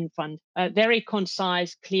staff of Finnfund, very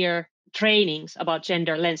concise, clear trainings about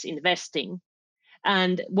gender lens investing.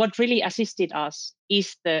 And what really assisted us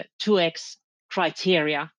is the 2X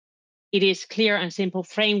criteria. It is clear and simple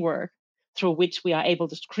framework through which we are able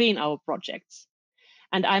to screen our projects.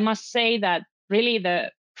 And I must say that really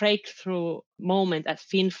the breakthrough moment at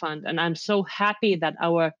Finnfund, and I'm so happy that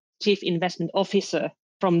our Chief Investment Officer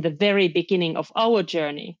from the very beginning of our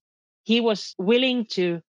journey, he was willing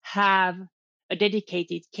to have a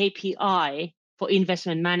dedicated KPI for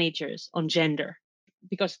investment managers on gender,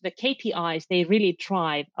 because the KPIs, they really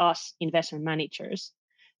drive us investment managers.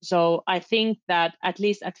 So I think that at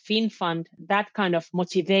least at Finnfund, that kind of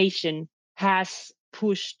motivation has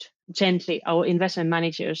pushed gently our investment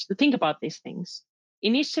managers to think about these things.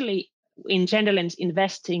 Initially, in genderless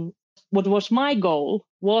investing, what was my goal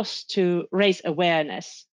was to raise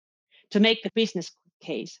awareness, to make the business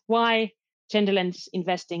case. Why genderless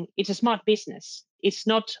investing? It's a smart business. It's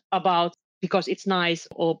not about because it's nice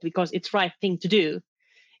or because it's the right thing to do.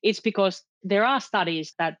 It's because there are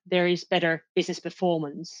studies that there is better business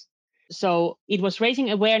performance. So it was raising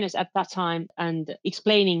awareness at that time and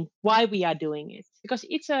explaining why we are doing it, because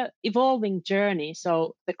it's an evolving journey.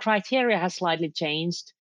 So the criteria has slightly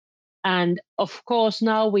changed. And of course,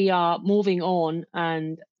 now we are moving on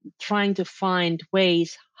and trying to find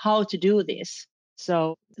ways how to do this.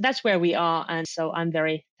 So that's where we are. And so I'm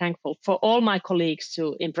very thankful for all my colleagues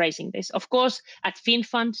to embracing this. Of course, at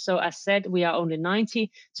Finnfund, so as said, we are only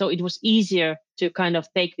 90. So it was easier to kind of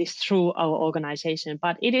take this through our organization.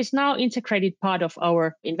 But it is now integrated part of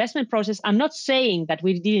our investment process. I'm not saying that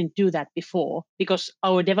we didn't do that before, because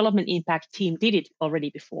our development impact team did it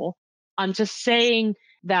already before. I'm just saying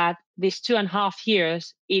that these 2.5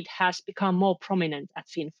 years, it has become more prominent at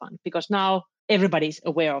Finnfund, because now everybody's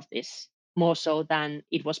aware of this more so than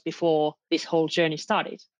it was before this whole journey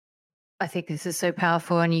started. I think this is so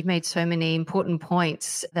powerful, and you've made so many important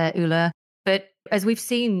points there, Ulla. But as we've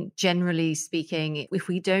seen, generally speaking, if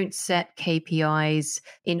we don't set KPIs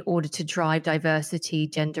in order to drive diversity,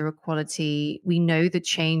 gender equality, we know the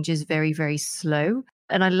change is very, very slow.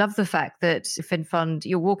 And I love the fact that Finnfund,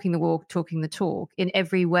 you're walking the walk, talking the talk in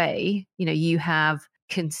every way. You know, you have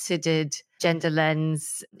considered gender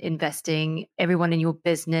lens investing. Everyone in your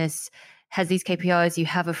business has these KPIs. You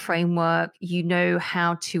have a framework. You know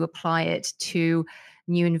how to apply it to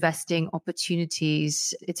new investing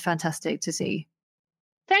opportunities. It's fantastic to see.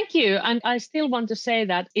 Thank you. And I still want to say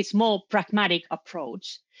that it's more pragmatic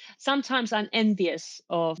approach. Sometimes I'm envious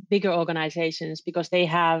of bigger organizations because they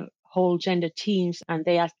have whole gender teams and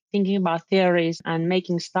they are thinking about theories and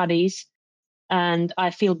making studies. And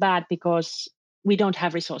I feel bad because we don't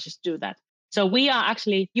have resources to do that. So we are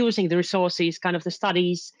actually using the resources, kind of the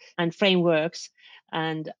studies and frameworks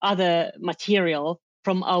and other material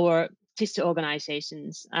from our sister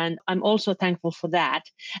organizations. And I'm also thankful for that.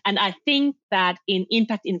 And I think that in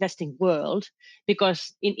impact investing world,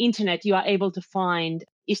 because in internet, you are able to find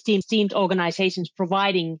esteemed organizations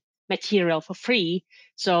providing material for free.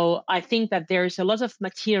 So I think that there is a lot of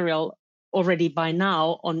material already by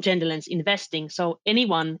now on gender lens investing. So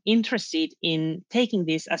anyone interested in taking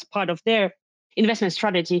this as part of their investment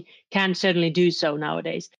strategy can certainly do so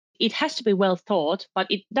nowadays. It has to be well thought, but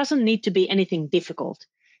it doesn't need to be anything difficult.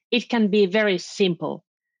 It can be very simple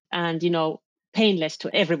and, painless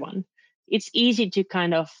to everyone. It's easy to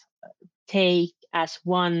kind of take as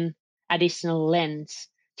one additional lens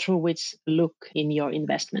through which look in your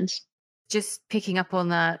investments. Just picking up on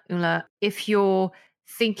that, Ulla, if you're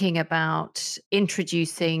thinking about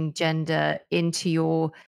introducing gender into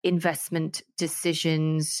your investment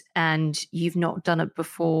decisions and you've not done it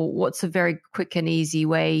before, what's a very quick and easy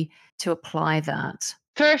way to apply that?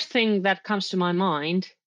 First thing that comes to my mind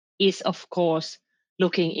is, of course,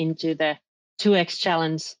 looking into the 2X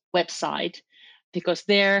Challenge website, because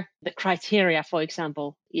there the criteria, for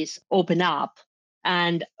example, is open up.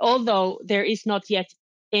 And although there is not yet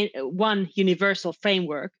one universal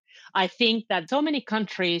framework, I think that so many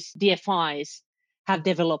countries, DFIs, have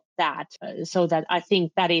developed that so that I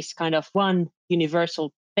think that is kind of one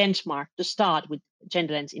universal benchmark to start with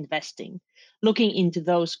gender lens investing, looking into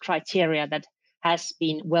those criteria that has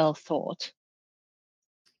been well thought.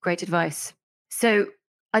 Great advice. So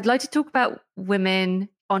I'd like to talk about women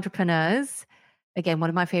entrepreneurs. Again, one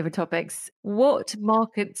of my favorite topics. What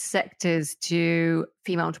market sectors do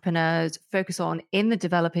female entrepreneurs focus on in the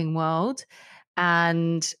developing world?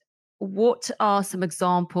 And what are some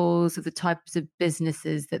examples of the types of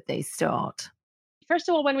businesses that they start? First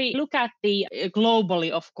of all, when we look at the globally,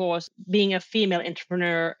 of course, being a female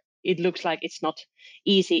entrepreneur, it looks like it's not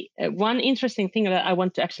easy. One interesting thing that I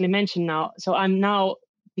want to actually mention now. So I'm now,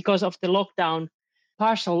 because of the lockdown,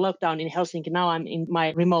 partial lockdown in Helsinki, now I'm in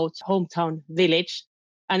my remote hometown village.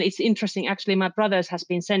 And it's interesting, actually, my brothers has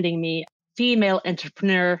been sending me female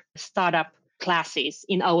entrepreneur startup classes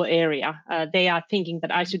in our area. They are thinking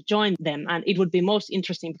that I should join them. And it would be most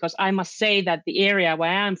interesting because I must say that the area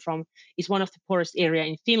where I'm from is one of the poorest area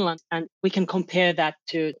in Finland. And we can compare that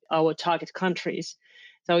to our target countries.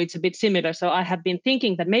 So it's a bit similar. So I have been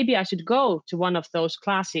thinking that maybe I should go to one of those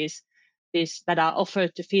classes that are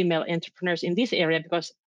offered to female entrepreneurs in this area,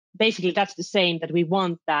 because basically that's the same, that we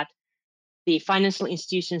want that the financial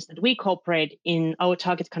institutions that we cooperate in our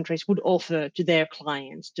target countries would offer to their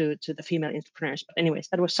clients, to the female entrepreneurs. But anyways,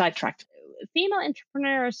 that was sidetracked. Female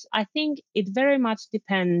entrepreneurs, I think it very much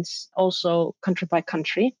depends also country by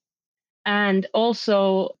country, and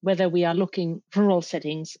also whether we are looking rural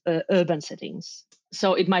settings, urban settings.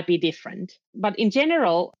 So it might be different. But in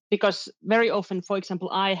general, because very often, for example,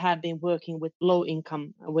 I have been working with low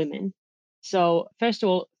income women. So first of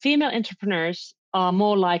all, female entrepreneurs are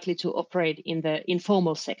more likely to operate in the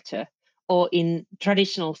informal sector or in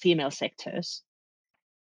traditional female sectors.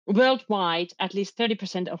 Worldwide, at least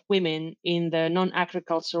 30% of women in the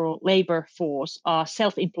non-agricultural labor force are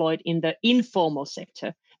self-employed in the informal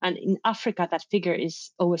sector. And in Africa, that figure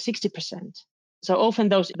is over 60%. So often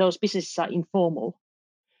those businesses are informal.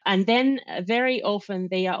 And then very often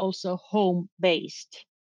they are also home-based,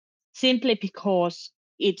 simply because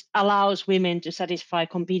it allows women to satisfy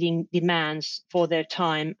competing demands for their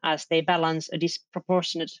time as they balance a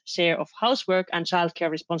disproportionate share of housework and childcare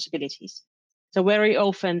responsibilities. So very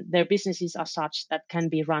often their businesses are such that can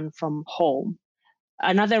be run from home.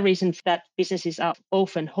 Another reason that businesses are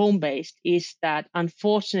often home-based is that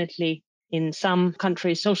unfortunately in some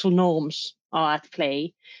countries social norms are at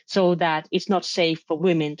play, so that it's not safe for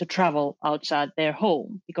women to travel outside their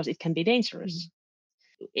home because it can be dangerous.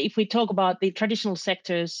 If we talk about the traditional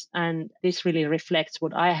sectors, and this really reflects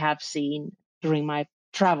what I have seen during my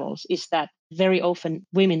travels, is that very often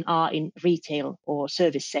women are in retail or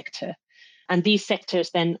service sector. And these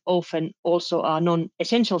sectors then often also are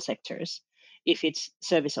non-essential sectors if it's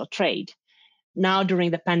service or trade. Now,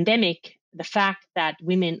 during the pandemic, the fact that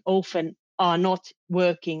women often are not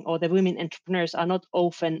working, or the women entrepreneurs are not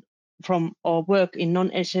often from or work in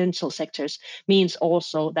non-essential sectors means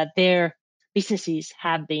also that their businesses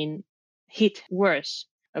have been hit worse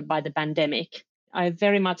by the pandemic. I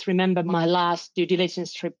very much remember my last due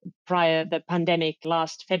diligence trip prior the pandemic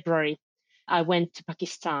last February. I went to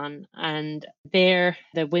Pakistan, and there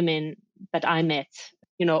the women that I met,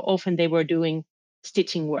 often they were doing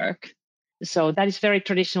stitching work. So that is very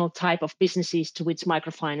traditional type of businesses to which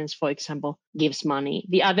microfinance, for example, gives money.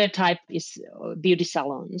 The other type is beauty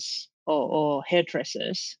salons or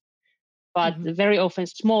hairdressers, but very often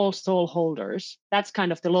small stall holders. That's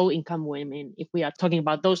kind of the low income women if we are talking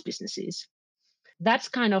about those businesses. That's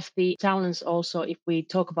kind of the challenge also if we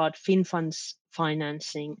talk about Finnfund's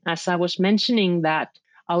financing. As I was mentioning that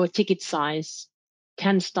our ticket size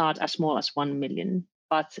can start as small as 1 million,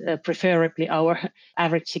 but preferably our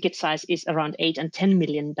average ticket size is around $8 and $10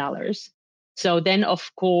 million. So then,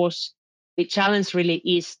 of course, the challenge really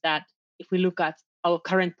is that if we look at our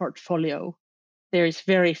current portfolio, there is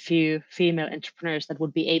very few female entrepreneurs that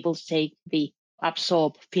would be able to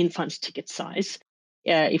absorb Finnfund's ticket size.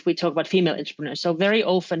 If we talk about female entrepreneurs. So very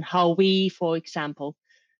often how we, for example,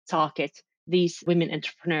 target these women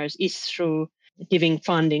entrepreneurs is through giving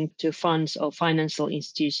funding to funds or financial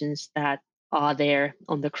institutions that are there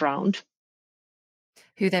on the ground.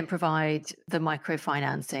 Who then provide the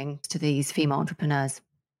microfinancing to these female entrepreneurs?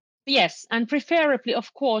 Yes, and preferably,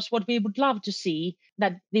 of course, what we would love to see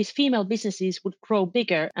that these female businesses would grow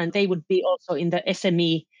bigger and they would be also in the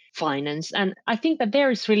SME finance. And I think that there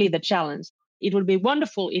is really the challenge. It would be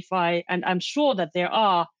wonderful if and I'm sure that there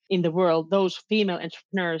are in the world those female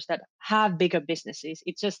entrepreneurs that have bigger businesses.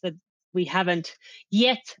 It's just that we haven't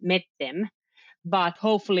yet met them, but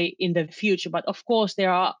hopefully in the future. But of course,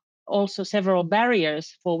 there are also several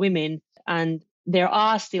barriers for women, and there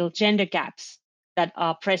are still gender gaps that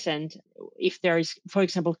are present if there is, for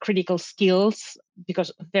example, critical skills,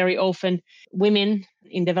 because very often women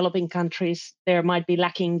in developing countries, there might be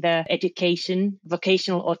lacking the education,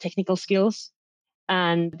 vocational or technical skills,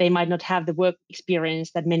 and they might not have the work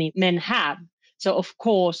experience that many men have. So of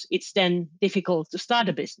course, it's then difficult to start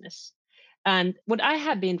a business. And what I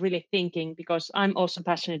have been really thinking, because I'm also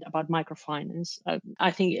passionate about microfinance, I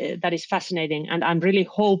think that is fascinating. And I'm really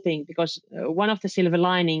hoping, because one of the silver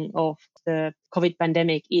lining of the COVID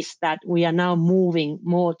pandemic is that we are now moving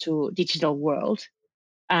more to digital world.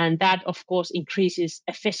 And that, of course, increases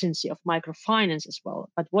efficiency of microfinance as well.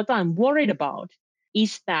 But what I'm worried about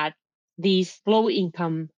is that these low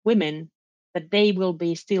income women, that they will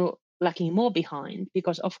be still lacking more behind,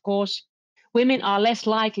 because of course, women are less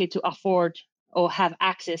likely to afford or have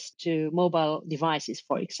access to mobile devices,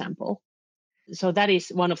 for example. So that is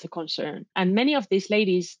one of the concerns. And many of these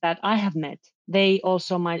ladies that I have met, they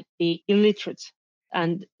also might be illiterate.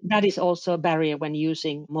 And that is also a barrier when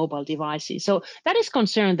using mobile devices. So that is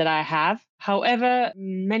concern that I have. However,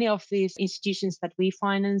 many of these institutions that we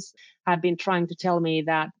finance have been trying to tell me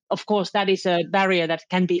that, of course, that is a barrier that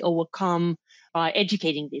can be overcome by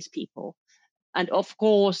educating these people. And of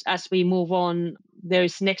course, as we move on, there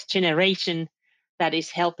is next generation that is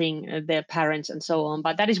helping their parents and so on.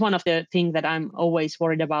 But that is one of the things that I'm always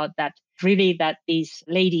worried about, that really that these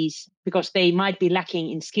ladies, because they might be lacking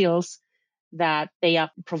in skills, that they are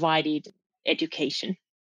provided education.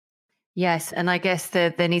 Yes, and I guess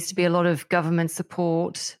that there needs to be a lot of government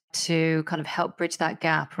support to kind of help bridge that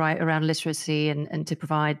gap, right, around literacy and to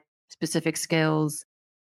provide specific skills.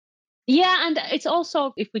 Yeah, and it's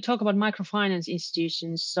also, if we talk about microfinance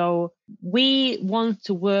institutions, so we want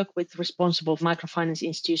to work with responsible microfinance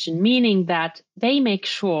institutions, meaning that they make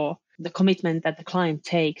sure the commitment that the client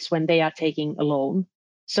takes when they are taking a loan.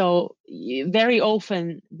 So very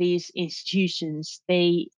often these institutions,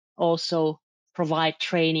 they also provide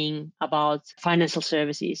training about financial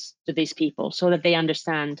services to these people so that they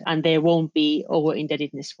understand and there won't be over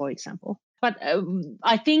indebtedness, for example. But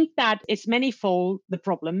I think that it's manifold, the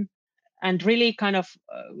problem, and really kind of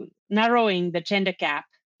narrowing the gender gap.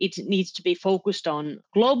 It needs to be focused on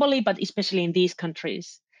globally, but especially in these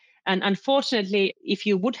countries. And unfortunately, if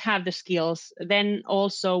you would have the skills, then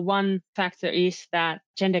also one factor is that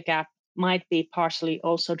gender gap might be partially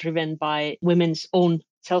also driven by women's own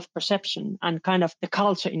self-perception and kind of the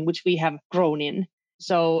culture in which we have grown in.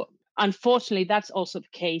 So unfortunately, that's also the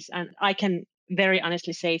case. And I can very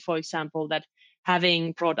honestly say, for example, that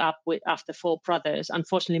having brought up with after 4 brothers,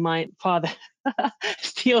 unfortunately, my father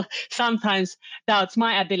still sometimes doubts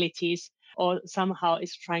my abilities or somehow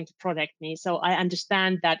is trying to protect me. So I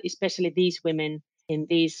understand that especially these women in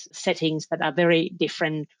these settings that are very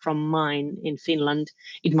different from mine in Finland,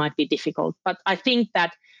 it might be difficult. But I think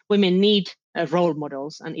that women need role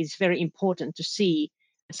models, and it's very important to see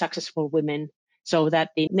successful women so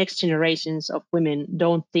that the next generations of women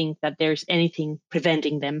don't think that there's anything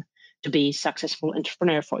preventing them to be successful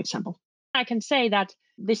entrepreneur, for example. I can say that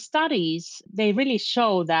the studies, they really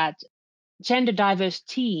show that gender diverse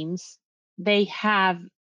teams, they have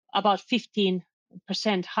about 15%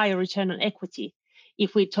 higher return on equity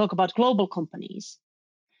if we talk about global companies.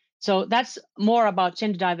 So that's more about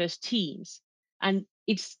gender diverse teams. And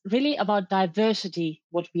it's really about diversity,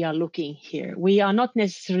 what we are looking here. We are not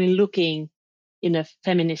necessarily looking in a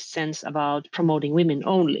feminist sense about promoting women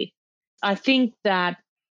only. I think that,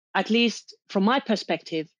 at least from my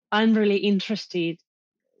perspective, I'm really interested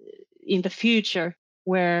in the future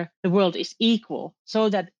where the world is equal, so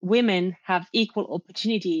that women have equal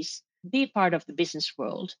opportunities, be part of the business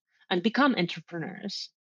world and become entrepreneurs.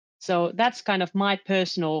 So that's kind of my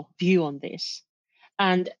personal view on this.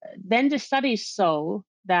 And then the studies show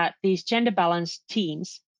that these gender balanced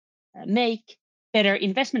teams make better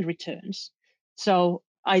investment returns. So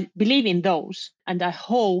I believe in those, and I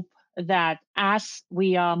hope that as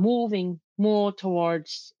we are moving more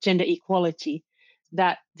towards gender equality,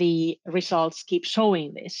 that the results keep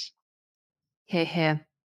showing this. Hear, hear.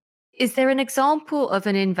 Is there an example of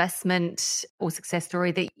an investment or success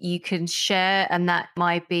story that you can share, and that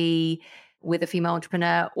might be with a female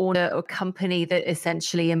entrepreneur or a company that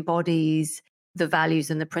essentially embodies the values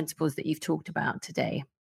and the principles that you've talked about today?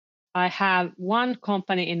 I have one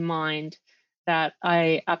company in mind that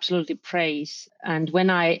I absolutely praise. And when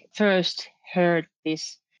I first heard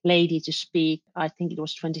this lady to speak, I think it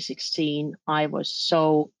was 2016, I was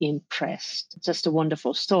so impressed. Just a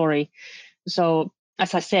wonderful story. So,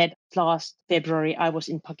 as I said, last February, I was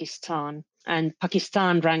in Pakistan, and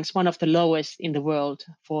Pakistan ranks one of the lowest in the world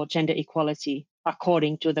for gender equality,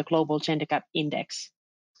 according to the Global Gender Gap Index.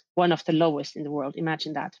 One of the lowest in the world.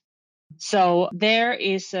 Imagine that. So there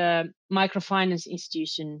is a microfinance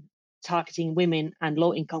institution targeting women and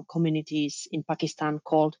low-income communities in Pakistan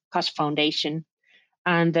called Kash Foundation.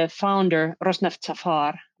 And the founder, Rosnaf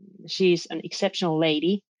Zafar, she's an exceptional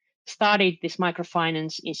lady, started this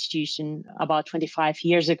microfinance institution about 25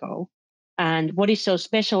 years ago. And what is so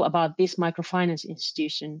special about this microfinance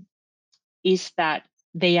institution is that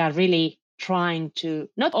they are really trying to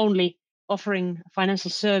not only offering financial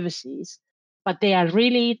services, but they are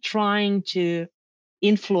really trying to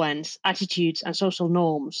influence attitudes and social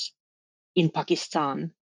norms in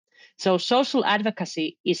Pakistan. So social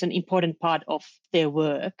advocacy is an important part of their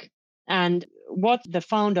work. And what the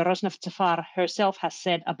founder, Rosnaf Zafar herself has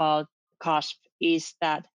said about CASP is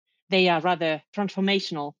that they are rather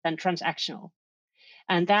transformational than transactional.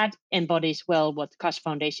 And that embodies well what CASP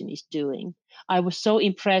Foundation is doing. I was so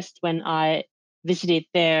impressed when I visited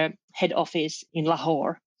their head office in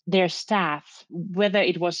Lahore. Their staff, whether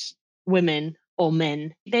it was women or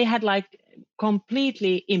men, they had like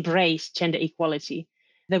completely embraced gender equality.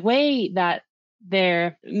 The way that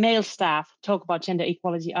their male staff talk about gender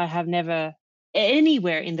equality, I have never,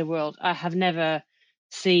 anywhere in the world, I have never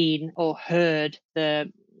seen or heard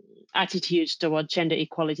the attitudes toward gender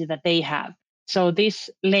equality that they have. So this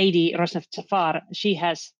lady, Rosnaf Zafar, she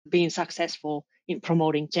has been successful in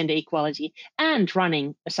promoting gender equality and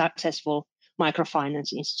running a successful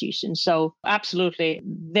microfinance institution. So absolutely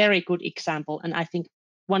very good example. And I think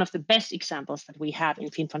one of the best examples that we have in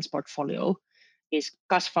Finnfund's portfolio is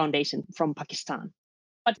Kash Foundation from Pakistan.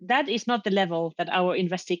 But that is not the level that our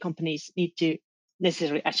investee companies need to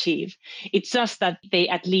necessarily achieve. It's just that they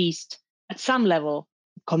at least at some level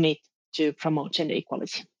commit to promote gender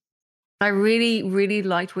equality. I really, really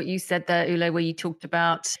liked what you said there, Ulla, where you talked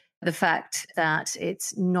about the fact that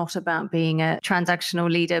it's not about being a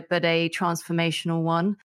transactional leader, but a transformational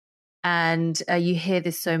one. And you hear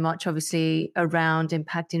this so much, obviously, around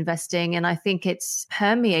impact investing. And I think it's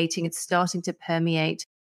permeating, it's starting to permeate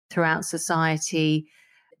throughout society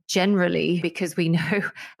generally, because we know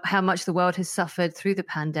how much the world has suffered through the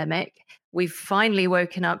pandemic. We've finally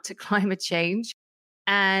woken up to climate change,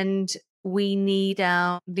 and we need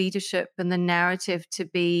our leadership and the narrative to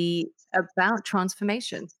be about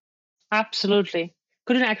transformation. Absolutely.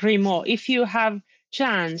 Couldn't agree more. If you have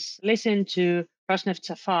chance, listen to Rosnaf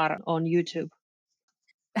Zafar on YouTube.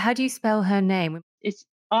 How do you spell her name? It's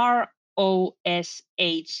Roshaneh.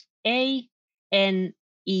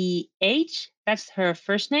 That's her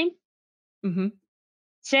first name. Mm-hmm.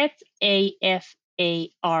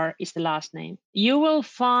 Zafar is the last name. You will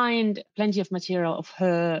find plenty of material of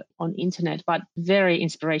her on internet, but very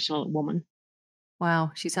inspirational woman.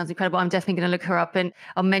 Wow, she sounds incredible. I'm definitely going to look her up, and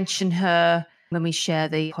I'll mention her when we share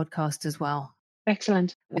the podcast as well.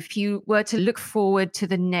 Excellent. If you were to look forward to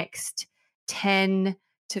the next 10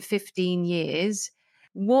 to 15 years,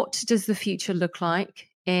 what does the future look like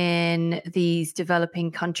in these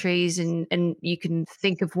developing countries? And you can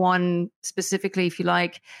think of one specifically if you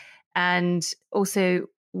like. And also,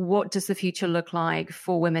 what does the future look like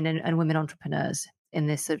for women and women entrepreneurs in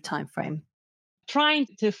this sort of time frame? Trying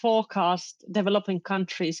to forecast developing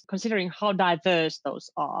countries, considering how diverse those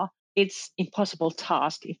are, it's impossible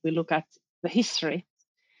task if we look at the history.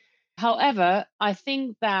 However, I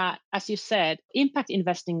think that, as you said, impact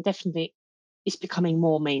investing definitely is becoming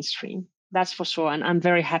more mainstream. That's for sure. And I'm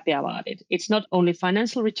very happy about it. It's not only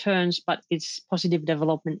financial returns, but it's positive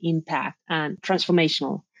development impact and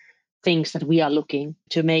transformational things that we are looking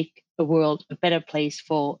to make the world a better place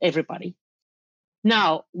for everybody.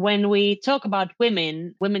 Now, when we talk about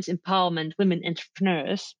women, women's empowerment, women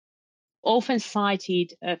entrepreneurs, often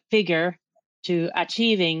cited a figure to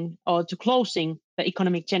achieving or to closing the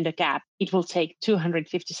economic gender gap, it will take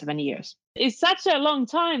 257 years. It's such a long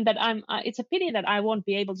time that it's a pity that I won't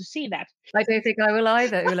be able to see that. I don't think I will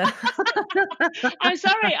either, Ulla. I'm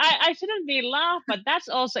sorry, I shouldn't be laugh, but that's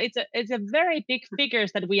also, it's a very big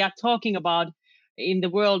figures that we are talking about in the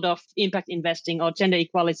world of impact investing or gender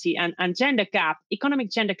equality and gender gap,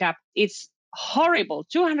 economic gender gap. It's horrible.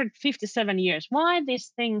 257 years. Why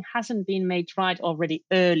this thing hasn't been made right already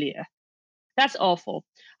earlier? That's awful.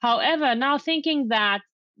 However, now thinking that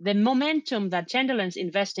the momentum that genderless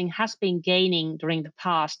investing has been gaining during the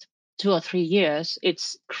past 2 or 3 years,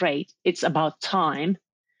 it's great. It's about time.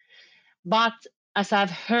 But as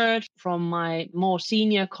I've heard from my more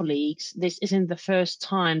senior colleagues, this isn't the first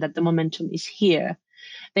time that the momentum is here.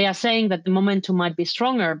 They are saying that the momentum might be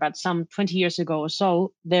stronger, but some 20 years ago or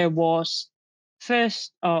so, there was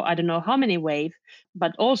first, or I don't know how many wave,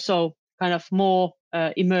 but also kind of more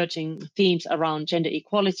emerging themes around gender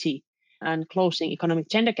equality and closing economic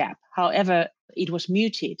gender gap. However, it was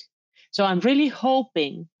muted. So I'm really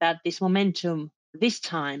hoping that this momentum this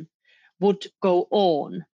time would go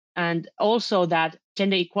on, and also that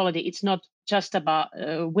gender equality, it's not just about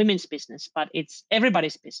women's business, but it's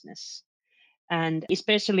everybody's business. And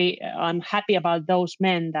especially, I'm happy about those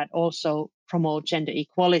men that also promote gender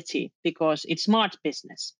equality because it's smart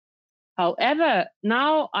business. However,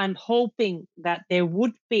 now I'm hoping that there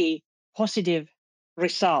would be positive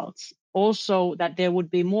results. Also, that there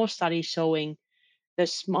would be more studies showing the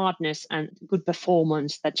smartness and good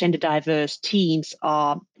performance that gender diverse teams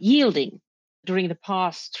are yielding. During the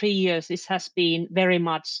past 3 years, this has been very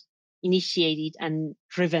much initiated and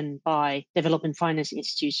driven by development finance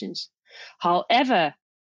institutions. However,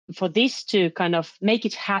 for this to kind of make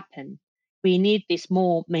it happen, we need this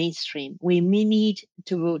more mainstream. We need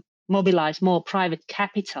to mobilize more private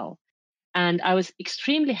capital. And I was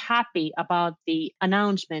extremely happy about the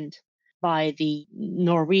announcement by the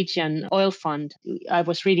Norwegian oil fund. I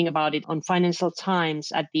was reading about it on Financial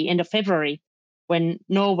Times at the end of February when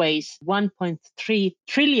Norway's $1.3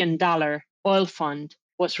 trillion oil fund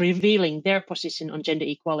was revealing their position on gender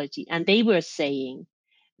equality. And they were saying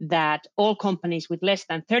that all companies with less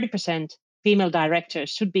than 30% female directors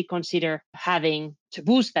should be considered having to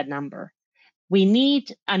boost that number. We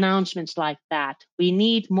need announcements like that. We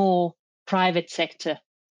need more private sector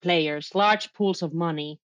players, large pools of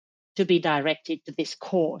money to be directed to this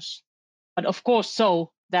cause. But of course,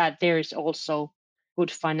 so that there is also good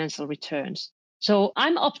financial returns. So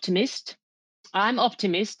I'm optimist.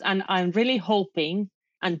 And I'm really hoping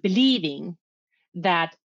and believing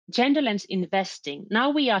that genderless investing, now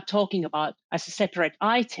we are talking about as a separate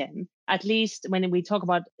item, at least when we talk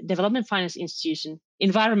about development finance institution,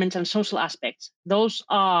 environmental and social aspects, those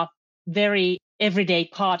are very everyday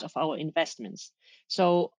part of our investments.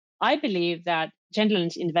 So I believe that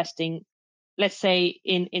genderless investing, let's say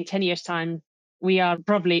in 10 years time, we are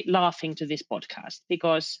probably laughing to this podcast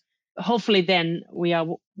because hopefully then we are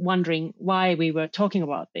wondering why we were talking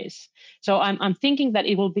about this. So I'm thinking that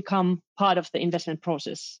it will become part of the investment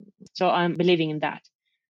process. So I'm believing in that.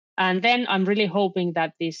 And then I'm really hoping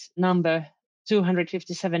that this number,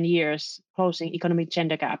 257 years closing economic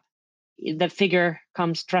gender gap, the figure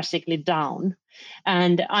comes drastically down.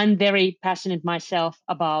 And I'm very passionate myself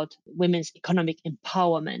about women's economic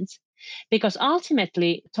empowerment because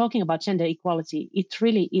ultimately talking about gender equality, it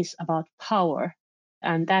really is about power.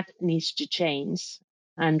 And that needs to change.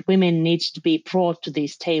 And women needs to be brought to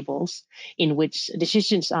these tables in which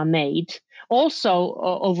decisions are made, also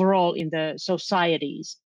overall in the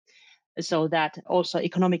societies, so that also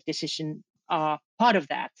economic decisions are part of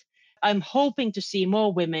that. I'm hoping to see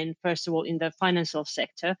more women, first of all, in the financial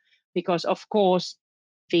sector, because of course,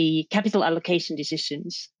 the capital allocation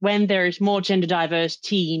decisions, when there's more gender diverse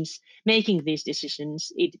teams making these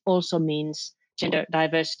decisions, it also means gender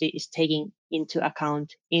diversity is taken into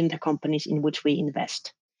account in the companies in which we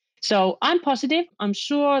invest. So I'm positive. I'm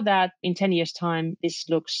sure that in 10 years' time, this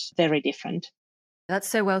looks very different. That's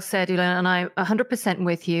so well said, Ulla, and I'm 100%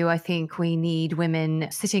 with you. I think we need women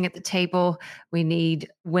sitting at the table. We need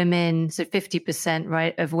women, so 50%,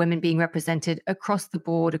 right, of women being represented across the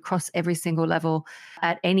board, across every single level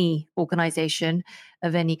at any organization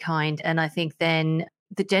of any kind. And I think then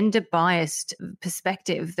the gender biased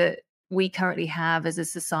perspective that we currently have as a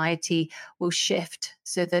society will shift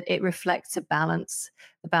so that it reflects the balance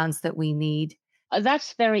that we need.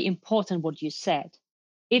 That's very important what you said.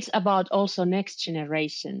 It's about also next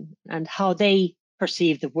generation and how they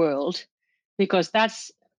perceive the world, because that's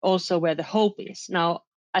also where the hope is. Now,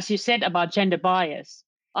 as you said about gender bias,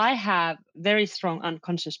 I have very strong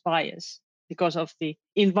unconscious bias because of the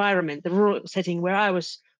environment, the rural setting where I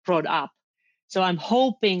was brought up. So I'm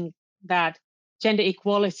hoping that gender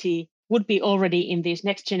equality would be already in these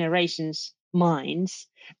next generations' minds,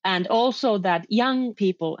 and also that young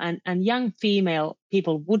people and young female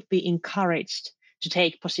people would be encouraged to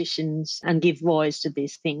take positions and give voice to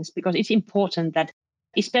these things, because it's important that,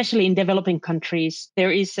 especially in developing countries,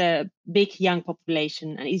 there is a big young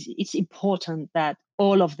population, and it's important that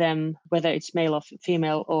all of them, whether it's male or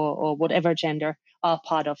female or whatever gender, are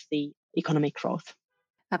part of the economic growth.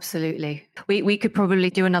 Absolutely. We could probably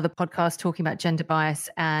do another podcast talking about gender bias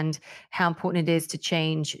and how important it is to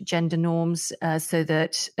change gender norms so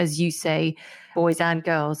that, as you say, boys and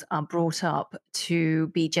girls are brought up to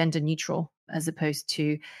be gender neutral as opposed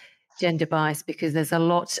to gender bias, because there's a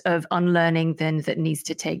lot of unlearning then that needs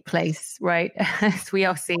to take place, right? As we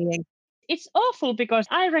are seeing. It's awful because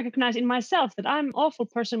I recognize in myself that I'm an awful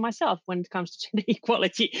person myself when it comes to gender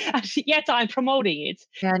equality, and yet I'm promoting it.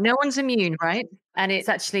 Yeah, no one's immune, right? And it's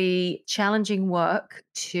actually challenging work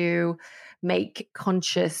to make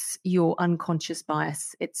conscious your unconscious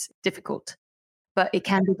bias. It's difficult, but it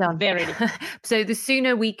can be done. Very difficult. So the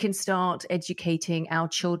sooner we can start educating our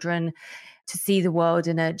children to see the world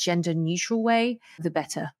in a gender neutral way, the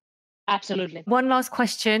better. Absolutely. One last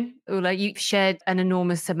question, Ulla. You've shared an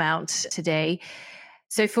enormous amount today.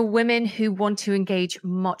 So for women who want to engage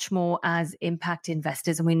much more as impact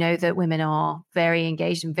investors, and we know that women are very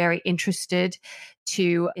engaged and very interested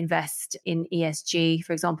to invest in ESG,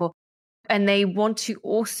 for example, and they want to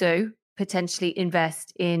also potentially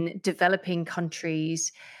invest in developing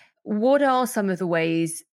countries, what are some of the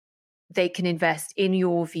ways they can invest in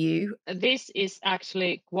your view? This is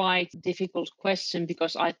actually quite a difficult question,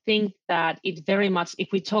 because I think that it very much, if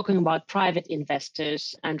we're talking about private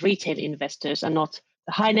investors and retail investors and not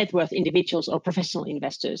high net worth individuals or professional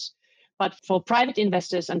investors, but for private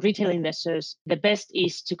investors and retail investors, the best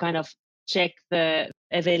is to kind of check the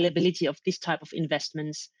availability of this type of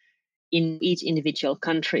investments in each individual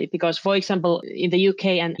country. Because, for example, in the UK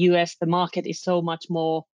and US, the market is so much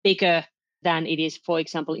more bigger than it is, for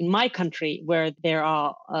example, in my country, where there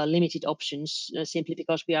are limited options simply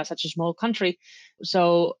because we are such a small country.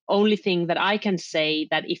 So only thing that I can say,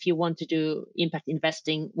 that if you want to do impact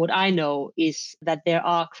investing, what I know is that there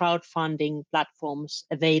are crowdfunding platforms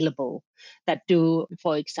available that do,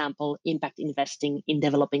 for example, impact investing in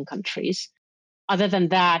developing countries. Other than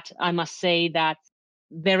that, I must say that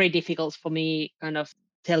very difficult for me kind of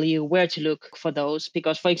tell you where to look for those,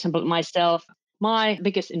 because, for example, myself, my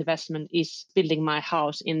biggest investment is building my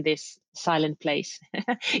house in this silent place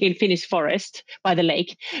in Finnish forest by the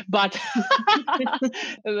lake. But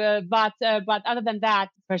but other than that,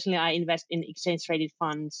 personally, I invest in exchange traded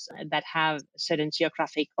funds that have certain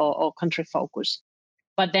geographic or country focus.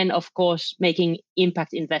 But then, of course, making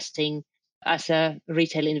impact investing as a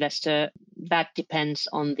retail investor, that depends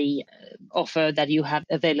on the offer that you have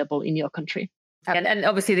available in your country. And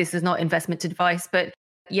obviously, this is not investment advice, but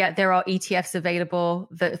yeah, there are ETFs available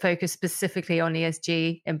that focus specifically on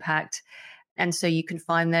ESG impact. And so you can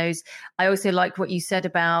find those. I also like what you said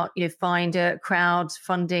about, find a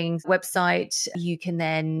crowdfunding website. You can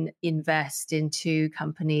then invest into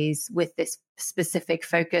companies with this specific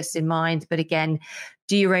focus in mind. But again,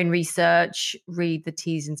 do your own research, read the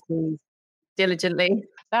T's and C's diligently.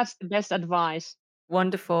 That's the best advice.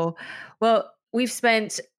 Wonderful. Well, we've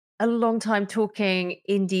spent a long time talking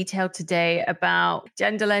in detail today about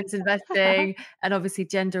gender lens investing and obviously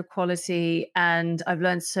gender equality. And I've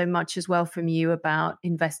learned so much as well from you about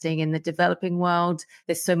investing in the developing world.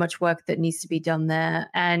 There's so much work that needs to be done there.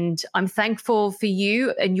 And I'm thankful for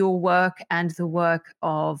you and your work and the work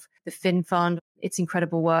of the Finnfund. It's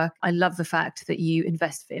incredible work. I love the fact that you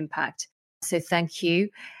invest for impact. So thank you.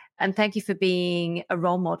 And thank you for being a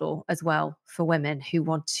role model as well for women who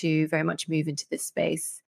want to very much move into this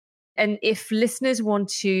space. And if listeners want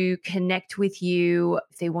to connect with you,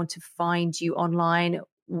 if they want to find you online,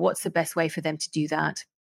 what's the best way for them to do that?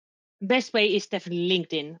 Best way is definitely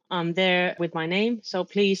LinkedIn. I'm there with my name, so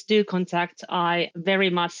please do contact. I very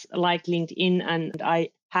much like LinkedIn, and I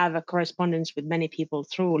have a correspondence with many people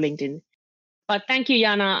through LinkedIn. But thank you,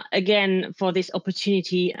 Jana, again for this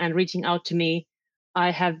opportunity and reaching out to me. I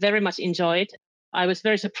have very much enjoyed. I was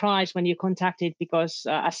very surprised when you contacted because,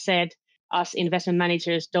 as said, us investment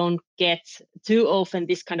managers don't get too often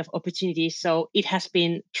this kind of opportunities. So it has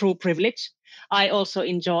been true privilege. I also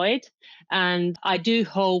enjoyed, and I do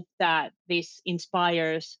hope that this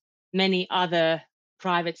inspires many other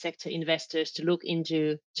private sector investors to look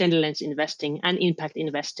into gender lens investing and impact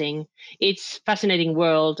investing. It's a fascinating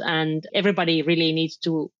world, and everybody really needs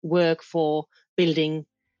to work for building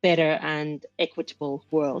better and equitable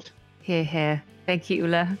world. Hear, hear. Thank you,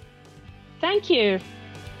 Ulla. Thank you.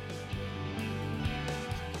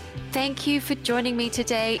 Thank you for joining me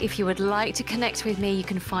today. If you would like to connect with me, you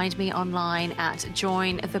can find me online at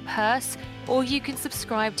Join the Purse, or you can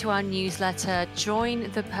subscribe to our newsletter,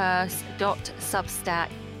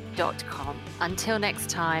 jointhepurse.substack.com. Until next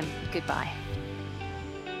time, goodbye.